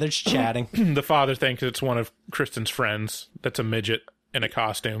 At it. Yeah, they're just chatting. The father thinks it's one of Kristen's friends that's a midget in a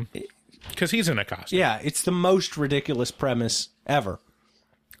costume. Because he's in a costume. Yeah, it's the most ridiculous premise ever.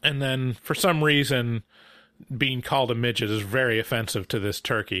 And then, for some reason, being called a midget is very offensive to this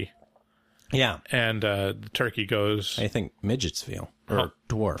turkey. Yeah. And the turkey goes... I think midgets feel. Or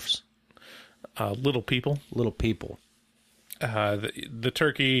dwarfs. Little people. Little people. The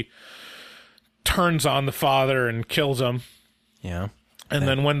turkey turns on the father and kills him. Yeah. And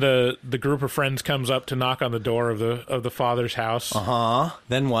then when the group of friends comes up to knock on the door of the father's house...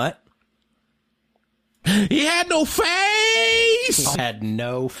 Then what? He had no face! Had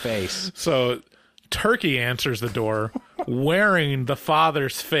no face. So, Turkey answers the door wearing the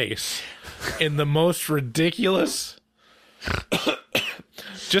father's face in the most ridiculous...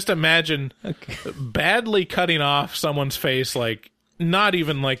 Just imagine badly cutting off someone's face, like, not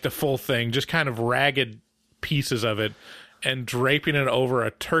even like the full thing, just kind of ragged pieces of it, and draping it over a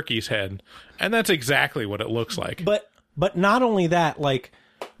turkey's head. And that's exactly what it looks like. But not only that, like...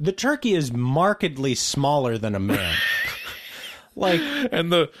 The turkey is markedly smaller than a man.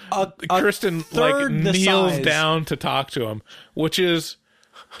 And Kristen kneels down to talk to him, which is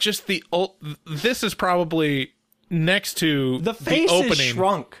just this is probably next to the face opening. Is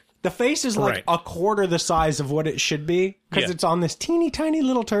shrunk. The face is like a quarter the size of what it should be because it's on this teeny tiny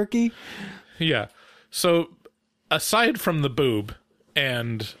little turkey. Yeah. So aside from the boob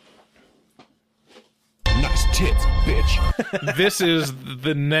and nice tits, bitch. This is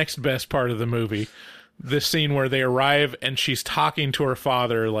the next best part of the movie. This scene where they arrive and she's talking to her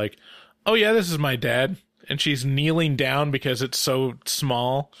father like, oh yeah, this is my dad. And she's kneeling down because it's so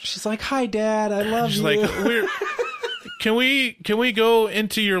small. She's like, hi, Dad, I love you. Like, can we go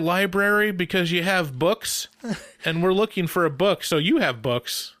into your library because you have books? And we're looking for a book, so you have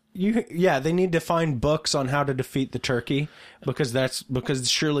books. They need to find books on how to defeat the turkey because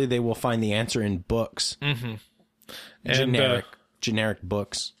surely they will find the answer in books. Mm-hmm. Generic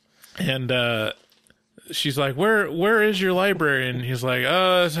books. And she's like, where is your library? And he's like,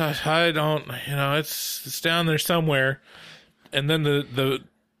 oh, I don't, it's down there somewhere. And then the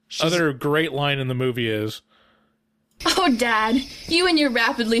other great line in the movie is, oh, Dad, you and your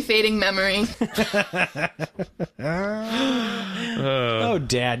rapidly fading memory. Oh,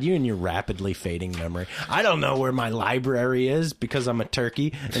 Dad, you and your rapidly fading memory. I don't know where my library is because I'm a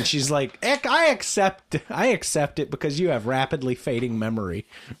turkey. And she's like, I accept it because you have rapidly fading memory.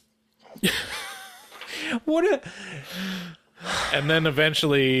 And then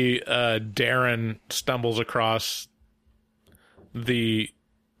eventually Darren stumbles across the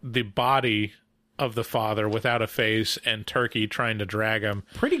body of the father without a face and Turkey trying to drag him.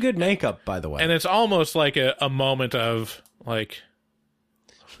 Pretty good makeup, by the way. And it's almost like a moment of like,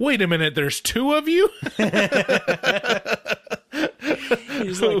 wait a minute, there's two of you?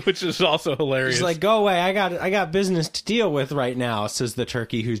 Which is also hilarious. He's like, go away, I got business to deal with right now, says the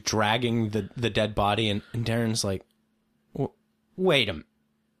turkey who's dragging the dead body. And Darren's like, wait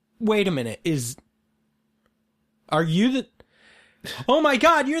a minute, are you the... Oh my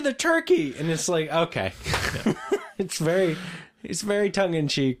God, you're the turkey. And it's like, okay. Yeah. It's very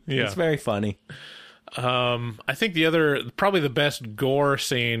tongue-in-cheek. Yeah. It's very funny. I think probably the best gore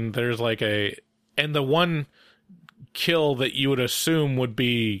scene, there's like and the one kill that you would assume would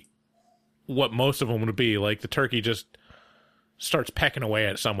be what most of them would be, like the turkey just starts pecking away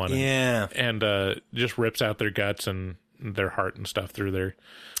at someone. Yeah. And just rips out their guts and their heart and stuff through there.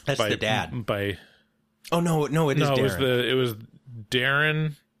 That's the dad. Oh, no, it is Darren. It was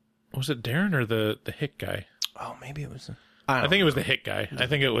Darren. Was it Darren or the hit guy? Oh, maybe it was. I think it was the hit guy. I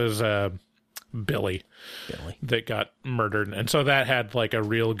think it was Billy that got murdered, and so that had like a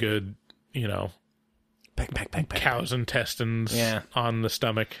real good, cow's intestines on the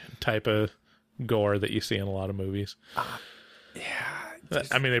stomach type of gore that you see in a lot of movies. Yeah,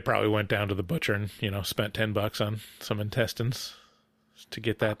 I mean, they probably went down to the butcher and spent $10 on some intestines to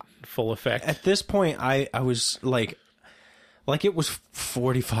get that full effect. At this point, I was like it was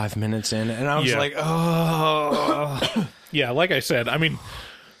 45 minutes in, and I was like, oh. Yeah, like I said, I mean,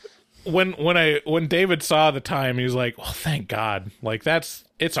 when David saw the time, he was like, well, thank God. Like,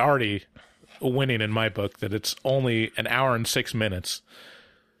 it's already winning in my book that it's only an hour and 6 minutes.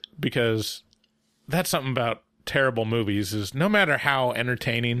 because that's something about terrible movies is no matter how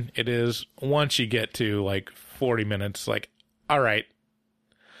entertaining it is, once you get to like 40 minutes, like, all right,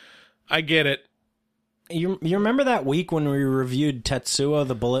 I get it. You remember that week when we reviewed Tetsuo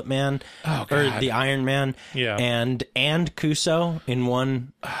the Bullet Man, or the Iron Man, and Kuso in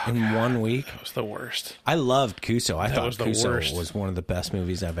one week? That was the worst. I loved Kuso. I thought Kuso was one of the best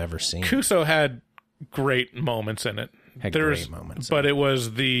movies I've ever seen. Kuso had great moments in it. Great moments, but it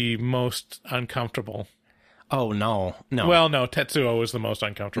was the most uncomfortable. Oh no! Well, no, Tetsuo was the most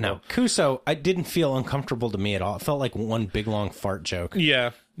uncomfortable. No, Kuso, I didn't feel uncomfortable to me at all. It felt like one big long fart joke.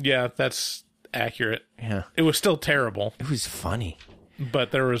 Yeah, that's accurate. Yeah. It was still terrible. It was funny.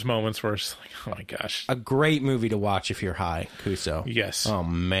 But there was moments where it's like, oh my gosh. A great movie to watch if you're high, Kuso. Yes. Oh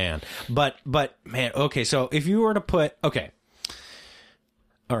man. But man, okay, so if you were to put all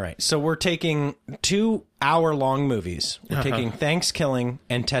right, so we're taking 2 hour-long movies. We're taking ThanksKilling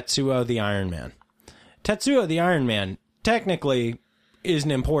and Tetsuo the Iron Man. Tetsuo the Iron Man technically is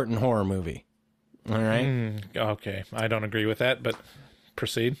an important horror movie. All right? Okay, I don't agree with that, but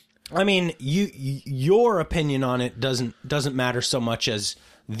proceed. I mean, your opinion on it doesn't matter so much as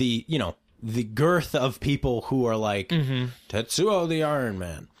the girth of people who are like Tetsuo the Iron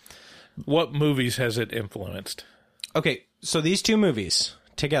Man. What movies has it influenced? Okay, so these 2 movies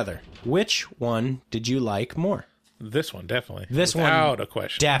together, which one did you like more? This one, definitely. Without a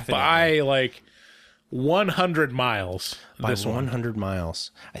question. Definitely. By like 100 miles. By 100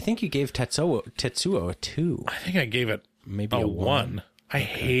 miles. I think you gave Tetsuo a 2. I think I gave it maybe a a 1. I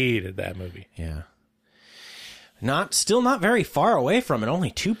hated that movie. Yeah. Still not very far away from it.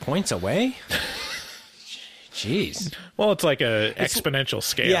 Only 2 points away. Jeez. Well, it's like a exponential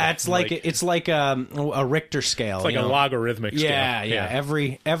scale. Yeah, it's like a Richter scale. It's like a logarithmic scale. Yeah.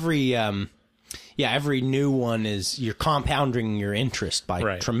 Every new one is you're compounding your interest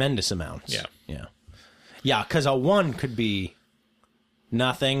by tremendous amounts. Yeah. Because a 1 could be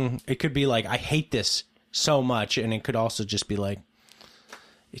nothing. It could be like I hate this so much, and it could also just be like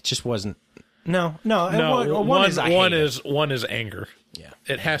it just wasn't. No. One is anger. Yeah,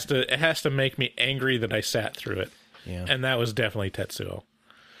 it has to make me angry that I sat through it. Yeah, and that was definitely Tetsuo.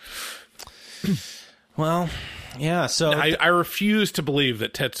 Well, yeah. So I refuse to believe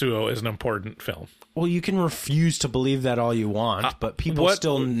that Tetsuo is an important film. Well, you can refuse to believe that all you want, but people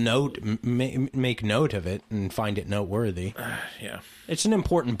still make note of it and find it noteworthy. Yeah, it's an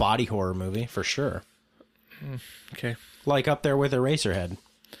important body horror movie for sure. Okay, like up there with Eraserhead.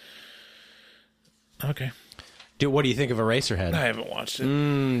 Okay. What do you think of Eraserhead? I haven't watched it.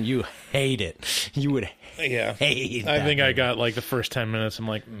 You hate it. You would hate I think movie. I got like the first 10 minutes. I'm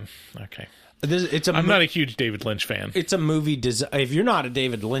like, okay. I'm not a huge David Lynch fan. It's a movie. If you're not a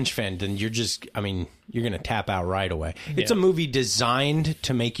David Lynch fan, then you're just, you're going to tap out right away. It's a movie designed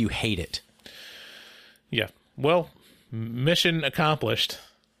to make you hate it. Yeah. Well, mission accomplished.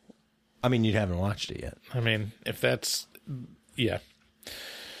 You haven't watched it yet. If that's, yeah.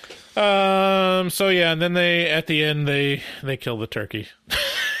 So yeah, and then at the end they kill the turkey.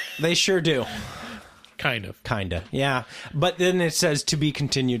 They sure do. Kinda. Yeah. But then it says to be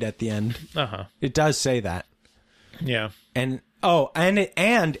continued at the end. Uh-huh. It does say that. Yeah. And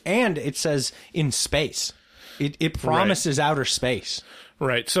it says in space. It promises outer space.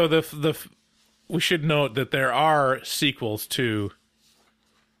 Right. So we should note that there are sequels to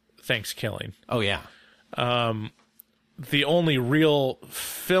ThanksKilling. Oh yeah. The only real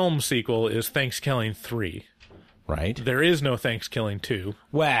film sequel is ThanksKilling 3. Right. There is no ThanksKilling 2.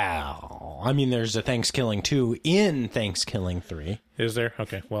 Well, there's a ThanksKilling 2 in ThanksKilling 3. Is there?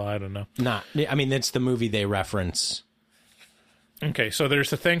 Okay, well, I don't know. That's the movie they reference. Okay, so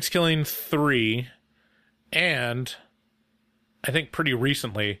there's a ThanksKilling 3, and I think pretty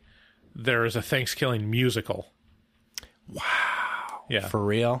recently there is a ThanksKilling musical. Wow. Yeah. For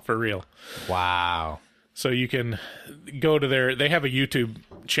real? For real. Wow. So you can go to they have a YouTube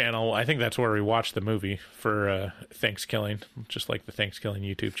channel. I think that's where we watched the movie for ThanksKilling, just like the ThanksKilling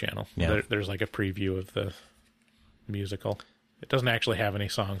YouTube channel. Yeah. There's like a preview of the musical. It doesn't actually have any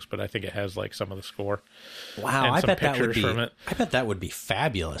songs, but I think it has like some of the score. Wow, and I some bet that pictures would be. from it. I bet that would be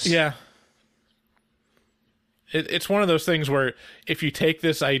fabulous. Yeah. It's one of those things where if you take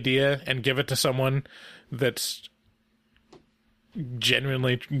this idea and give it to someone that's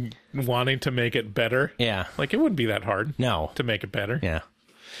genuinely wanting to make it better, like it wouldn't be that hard to make it better.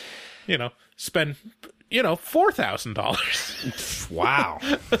 Spend $4,000. Wow.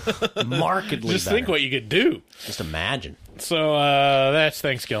 Markedly just better. think what you could do. Just imagine. So that's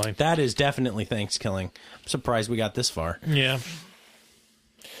ThanksKilling. That is definitely ThanksKilling. I'm surprised we got this far. Yeah.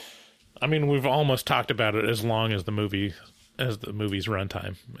 We've almost talked about it as long as the movie as the movie's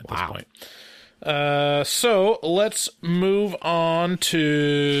runtime at this point. So let's move on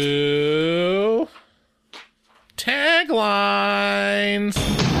to taglines.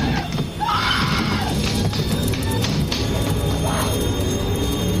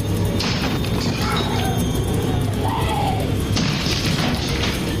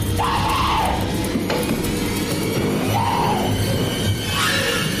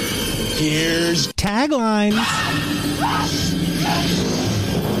 Here's taglines.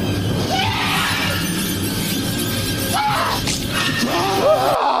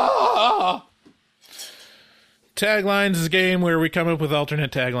 Taglines is a game where we come up with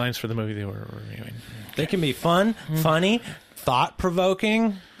alternate taglines for the movie that we're reviewing. They can be fun, funny,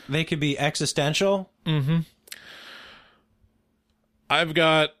 thought-provoking. They could be existential. Mm-hmm. I've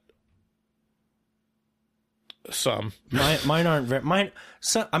got some. Mine aren't very...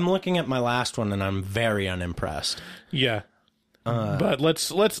 I'm looking at my last one, and I'm very unimpressed. Yeah. But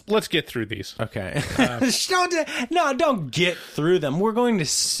let's get through these. Okay. Don't get through them. We're going to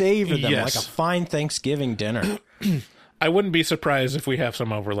savor them like a fine Thanksgiving dinner. I wouldn't be surprised if we have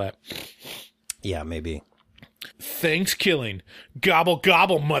some overlap. Yeah, maybe. ThanksKilling. Gobble,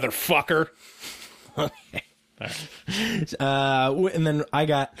 gobble, motherfucker. Okay. And then I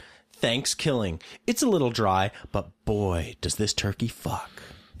got ThanksKilling. It's a little dry, but boy, does this turkey fuck.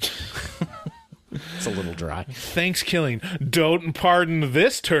 It's a little dry. ThanksKilling. Don't pardon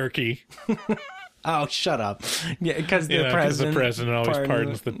this turkey. Oh, shut up. Yeah, because the president always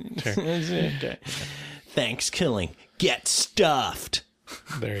pardons the turkey. ThanksKilling. Get stuffed.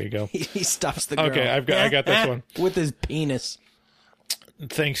 There you go. He stuffs the girl. Okay, I got this one. With his penis.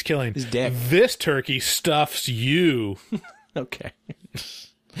 ThanksKilling. His dick. This turkey stuffs you. Okay.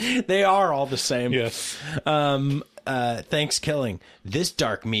 They are all the same. Yes. ThanksKilling. This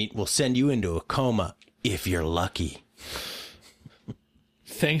dark meat will send you into a coma if you're lucky.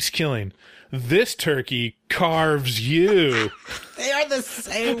 ThanksKilling. This turkey carves you. They are the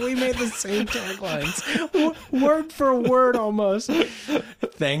same. We made the same taglines. Word for word almost.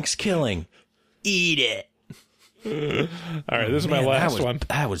 ThanksKilling. Eat it. All right, this is my last one.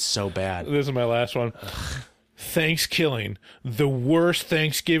 That was so bad. This is my last one. ThanksKilling. The worst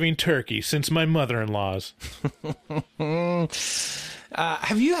Thanksgiving turkey since my mother-in-law's.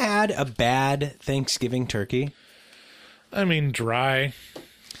 Have you had a bad Thanksgiving turkey? I mean, dry.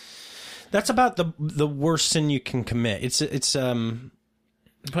 That's about the worst sin you can commit. It's but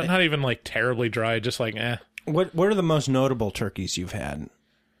not even like terribly dry, just like eh. What are the most notable turkeys you've had?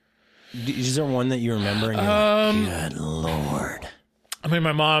 Is there one that you remember? And you're like, good Lord. I mean,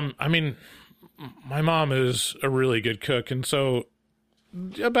 my mom is a really good cook, and so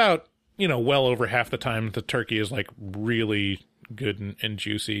about, well over half the time the turkey is like really good and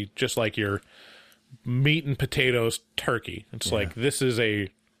juicy, just like your meat and potatoes turkey. It's like, this is a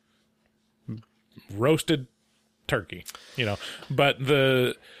roasted turkey, but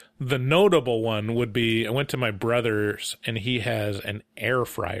the notable one would be, I went to my brother's and he has an air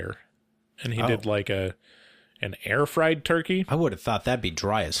fryer, and he did like an air fried turkey. I would have thought that'd be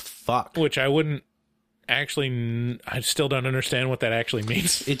dry as fuck. Which I wouldn't actually, I still don't understand what that actually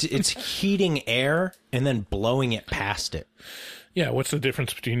means. It's heating air and then blowing it past it. Yeah, what's the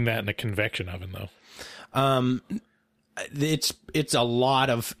difference between that and a convection oven though? It's a lot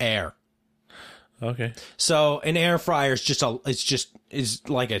of air. Okay. So an air fryer is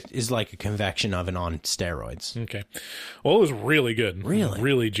like a convection oven on steroids. Okay. Well, it was really good.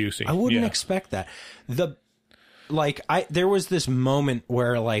 Really juicy. I wouldn't expect that. There was this moment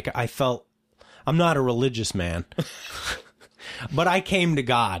where I felt, I'm not a religious man, but I came to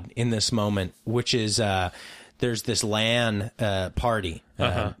God in this moment, which is there's this LAN party,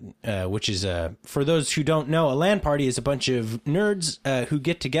 which is for those who don't know, a LAN party is a bunch of nerds who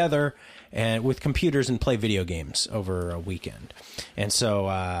get together with computers and play video games over a weekend. And so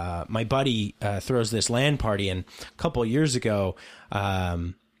my buddy throws this LAN party, and a couple of years ago,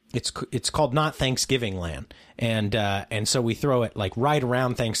 it's called Not Thanksgiving LAN, and so we throw it like right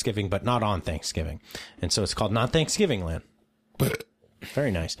around Thanksgiving, but not on Thanksgiving, and so it's called Not Thanksgiving LAN.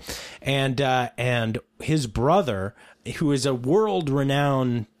 Very nice. And his brother, who is a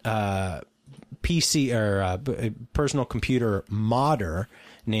world-renowned PC or personal computer modder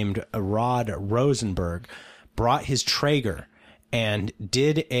named Rod Rosenberg, brought his Traeger and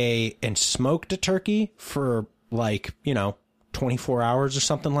and smoked a turkey for 24 hours or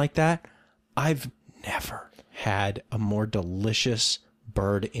something like that. I've never had a more delicious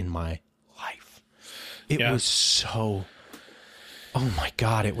bird in my life. It was so Oh my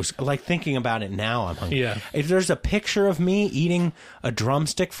God, it was like thinking about it now. I'm hungry. Yeah. If there's a picture of me eating a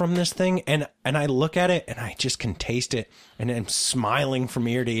drumstick from this thing and I look at it and I just can taste it and I'm smiling from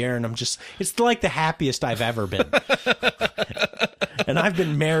ear to ear and it's like the happiest I've ever been. And I've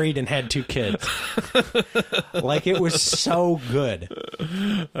been married and had 2 kids. Like, it was so good.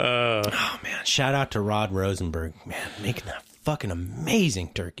 Oh man, shout out to Rod Rosenberg, man, making that fucking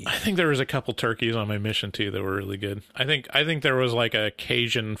amazing turkey. I think there was a couple turkeys on my mission too that were really good. I think there was like a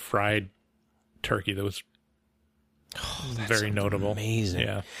Cajun fried turkey that was very notable. Amazing.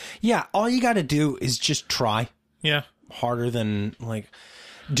 Yeah. Yeah, all you got to do is just try. Yeah. Harder than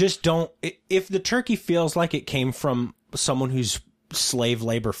just don't. If the turkey feels like it came from someone who's slave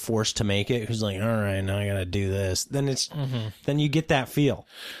labor forced to make it, who's like, all right, now I got to do this, then then you get that feel.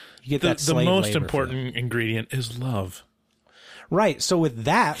 You get that slave the most labor important ingredient is love. Right. So with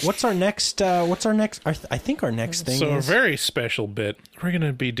that, what's our next? I think our next thing. So is... a very special bit. We're going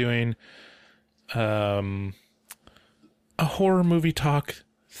to be doing a horror movie talk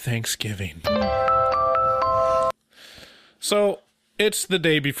Thanksgiving. So it's the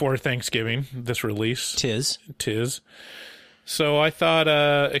day before Thanksgiving. This release. Tis. So I thought,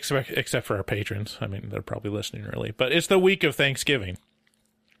 except for our patrons, I mean, they're probably listening early, but it's the week of Thanksgiving.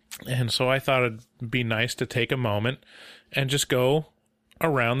 And so I thought it'd be nice to take a moment and just go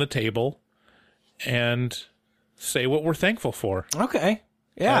around the table and say what we're thankful for. Okay.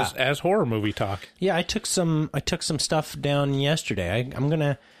 Yeah. As horror movie talk. Yeah, I took some stuff down yesterday.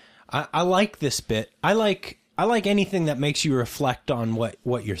 I like this bit. I like anything that makes you reflect on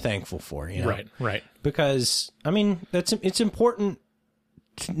what you're thankful for, you know? Right. Because I mean, it's important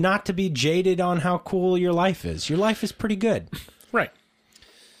not to be jaded on how cool your life is. Your life is pretty good. Right.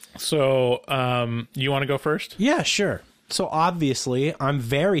 So, you want to go first? Yeah, sure. So obviously, I'm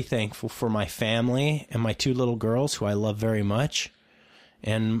very thankful for my family and my 2 little girls who I love very much,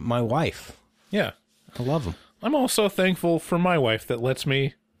 and my wife. Yeah. I love them. I'm also thankful for my wife that lets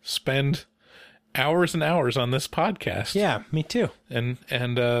me spend hours and hours on this podcast. Yeah, me too. And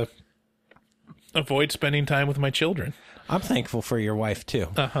avoid spending time with my children. I'm thankful for your wife too.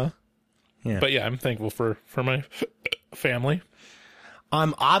 Uh-huh. Yeah. But yeah, I'm thankful for my family.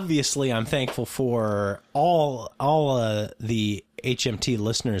 I'm thankful for all the HMT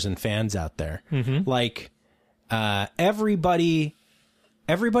listeners and fans out there. Mm-hmm. Like everybody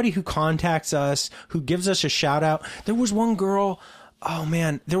who contacts us, who gives us a shout out. There was one girl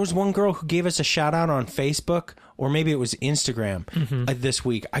who gave us a shout out on Facebook, or maybe it was Instagram this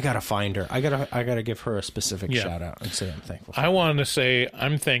week. I gotta find her. I gotta give her a specific shout out and say I'm thankful. I wanted to say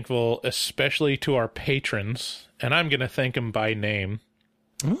I'm thankful, especially to our patrons, and I'm gonna thank them by name.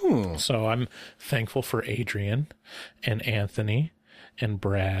 Ooh. So I'm thankful for Adrian and Anthony and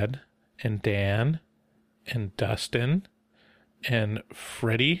Brad and Dan and Dustin and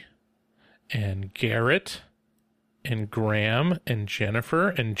Freddie and Garrett and Graham and Jennifer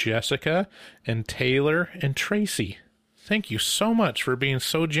and Jessica and Taylor and Tracy. Thank you so much for being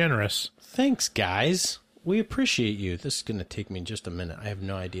so generous. Thanks, guys. We appreciate you. This is going to take me just a minute. I have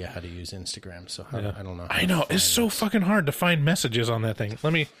no idea how to use Instagram, so I don't know. I know. It's so fucking hard to find messages on that thing.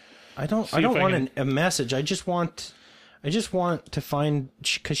 Let me... I don't want a message. I just want to find,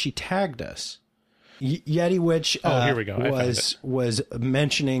 because she tagged us. Yeti Witch here we go. was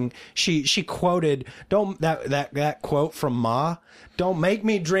mentioning, she quoted that quote from Ma, "Don't make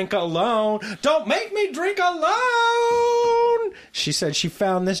me drink alone. Don't make me drink alone." She said she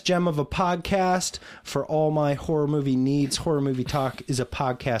found this gem of a podcast for all my horror movie needs. Horror Movie Talk is a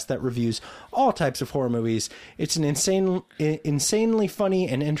podcast that reviews all types of horror movies. It's an insanely funny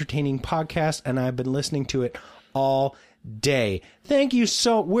and entertaining podcast, and I've been listening to it all day. Thank you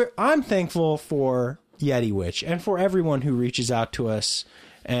I'm thankful for Yeti Witch and for everyone who reaches out to us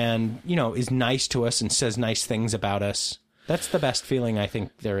and, is nice to us and says nice things about us. That's the best feeling I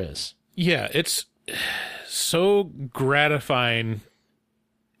think there is. Yeah, it's so gratifying,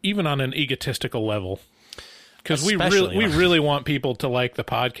 even on an egotistical level, because we really want people to like the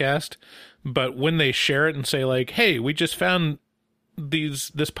podcast, but when they share it and say like, "Hey, we just found this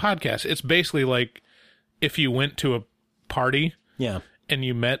podcast," it's basically like if you went to a party, and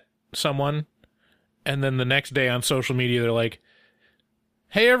you met someone, and then the next day on social media they're like,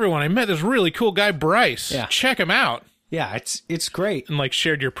 "Hey everyone, I met this really cool guy Bryce. Check him out." Yeah, it's great. And like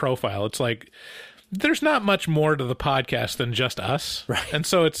shared your profile. It's like there's not much more to the podcast than just us. Right. And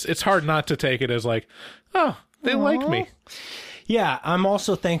so it's hard not to take it as like, "Oh, they like me." Yeah, I'm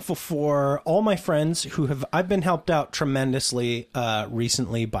also thankful for all my friends I've been helped out tremendously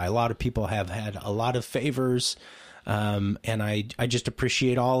recently by a lot of people, have had a lot of favors. And I just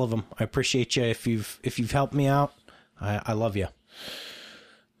appreciate all of them. I appreciate you if you've helped me out. I love you.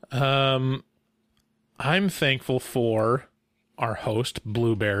 I'm thankful for our host,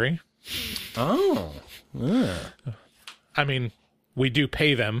 Blueberry. Oh. Yeah. I mean, we do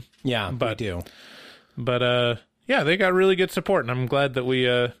pay them. Yeah, we do. But, yeah, they got really good support, and I'm glad that we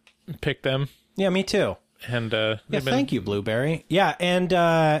picked them. Yeah, me too. And thank you, Blueberry. Yeah, and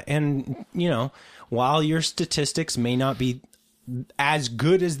you know, while your statistics may not be as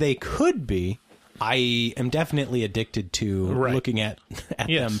good as they could be, I am definitely addicted to looking at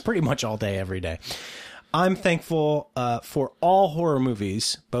them pretty much all day, every day. I'm thankful for all horror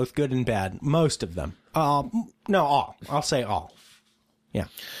movies, both good and bad, most of them. No, all. I'll say all. Yeah.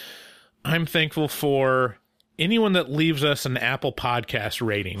 I'm thankful for anyone that leaves us an Apple Podcast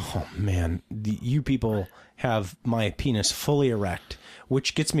rating. Oh, man. You people have my penis fully erect,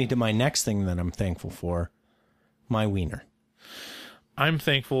 which gets me to my next thing that I'm thankful for, my wiener. I'm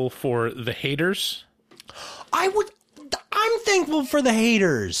thankful for the haters. I'm thankful for the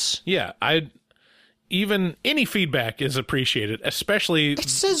haters. Yeah, even any feedback is appreciated, especially... It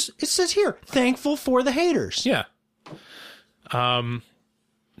says here, thankful for the haters. Yeah. Do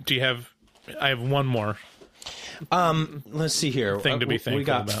you have... I have one more. Let's see here. Thing to be thankful we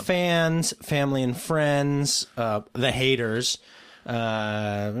got about. Fans, family and friends, the haters,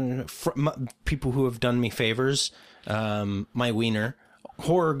 people who have done me favors, my wiener,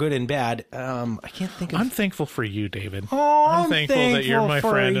 horror, good and bad. I can't think of... I'm thankful for you, David. Oh, I'm thankful that you're my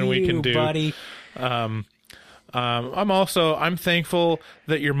friend and we can do... buddy. I'm thankful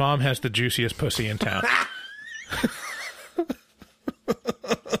that your mom has the juiciest pussy in town.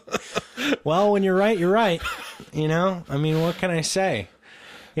 Well, when you're right, you're right. You know? I mean, what can I say?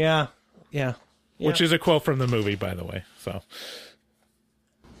 Yeah. Which is a quote from the movie, by the way. So.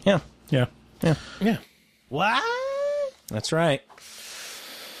 Yeah. What? That's right.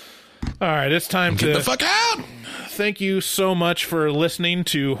 All right, it's time to... Get the fuck out! Thank you so much for listening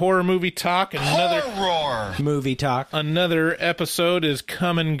to Horror Movie Talk. Movie Talk. Another episode is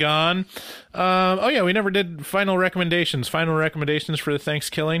come and gone. We never did final recommendations. Final recommendations for the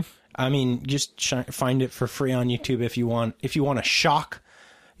ThanksKilling. I mean, just find it for free on YouTube if you want. If you want to shock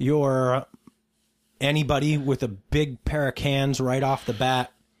your anybody with a big pair of cans right off the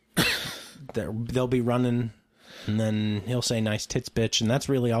bat, they'll be running, and then he'll say "nice tits, bitch," and that's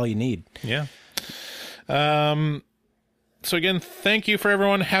really all you need. Yeah. So again, thank you for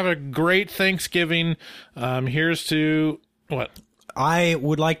everyone. Have a great Thanksgiving. Here's to what? I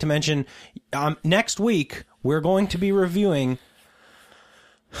would like to mention next week we're going to be reviewing.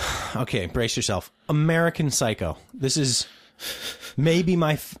 Okay, brace yourself. American Psycho. This is maybe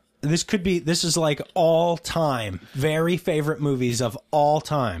this is like all time very favorite movies of all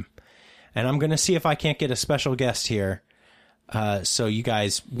time. And I'm going to see if I can't get a special guest here. So you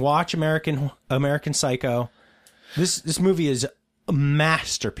guys watch American Psycho. This movie is a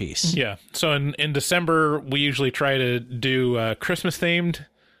masterpiece. Yeah. So in December, we usually try to do Christmas themed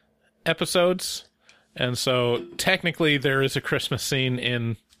episodes. And so technically there is a Christmas scene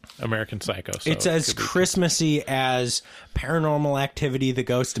in American Psycho. So it's as Christmassy as Paranormal Activity, The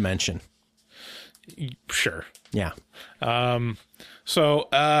Ghost Dimension. Sure. Yeah. So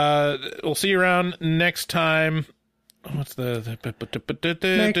we'll see you around next time. What's thank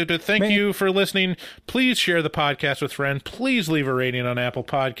you for listening. Please share the podcast with friends. Please leave a rating on Apple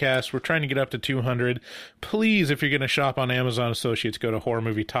Podcasts. We're trying to get up to 200. Please, if you're going to shop on Amazon Associates, go to Horror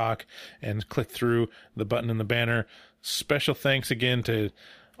Movie Talk and click through the button in the banner. Special thanks again to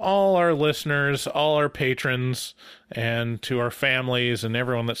all our listeners, all our patrons, and to our families and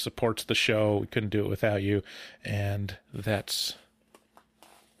everyone that supports the show. We couldn't do it without you. And that's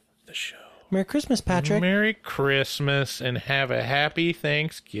the show. Merry Christmas, Patrick. Merry Christmas, and have a happy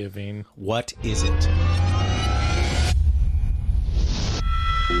Thanksgiving. What is it?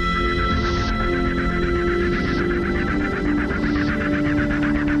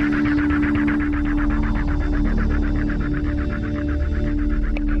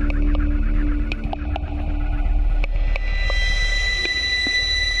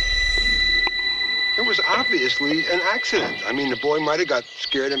 It was obviously an accident. I mean, the boy might have got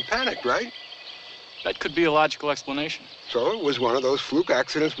scared and panicked, right? That could be a logical explanation. So it was one of those fluke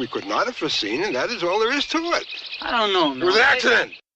accidents we could not have foreseen, and that is all there is to it. I don't know, man. It was an accident!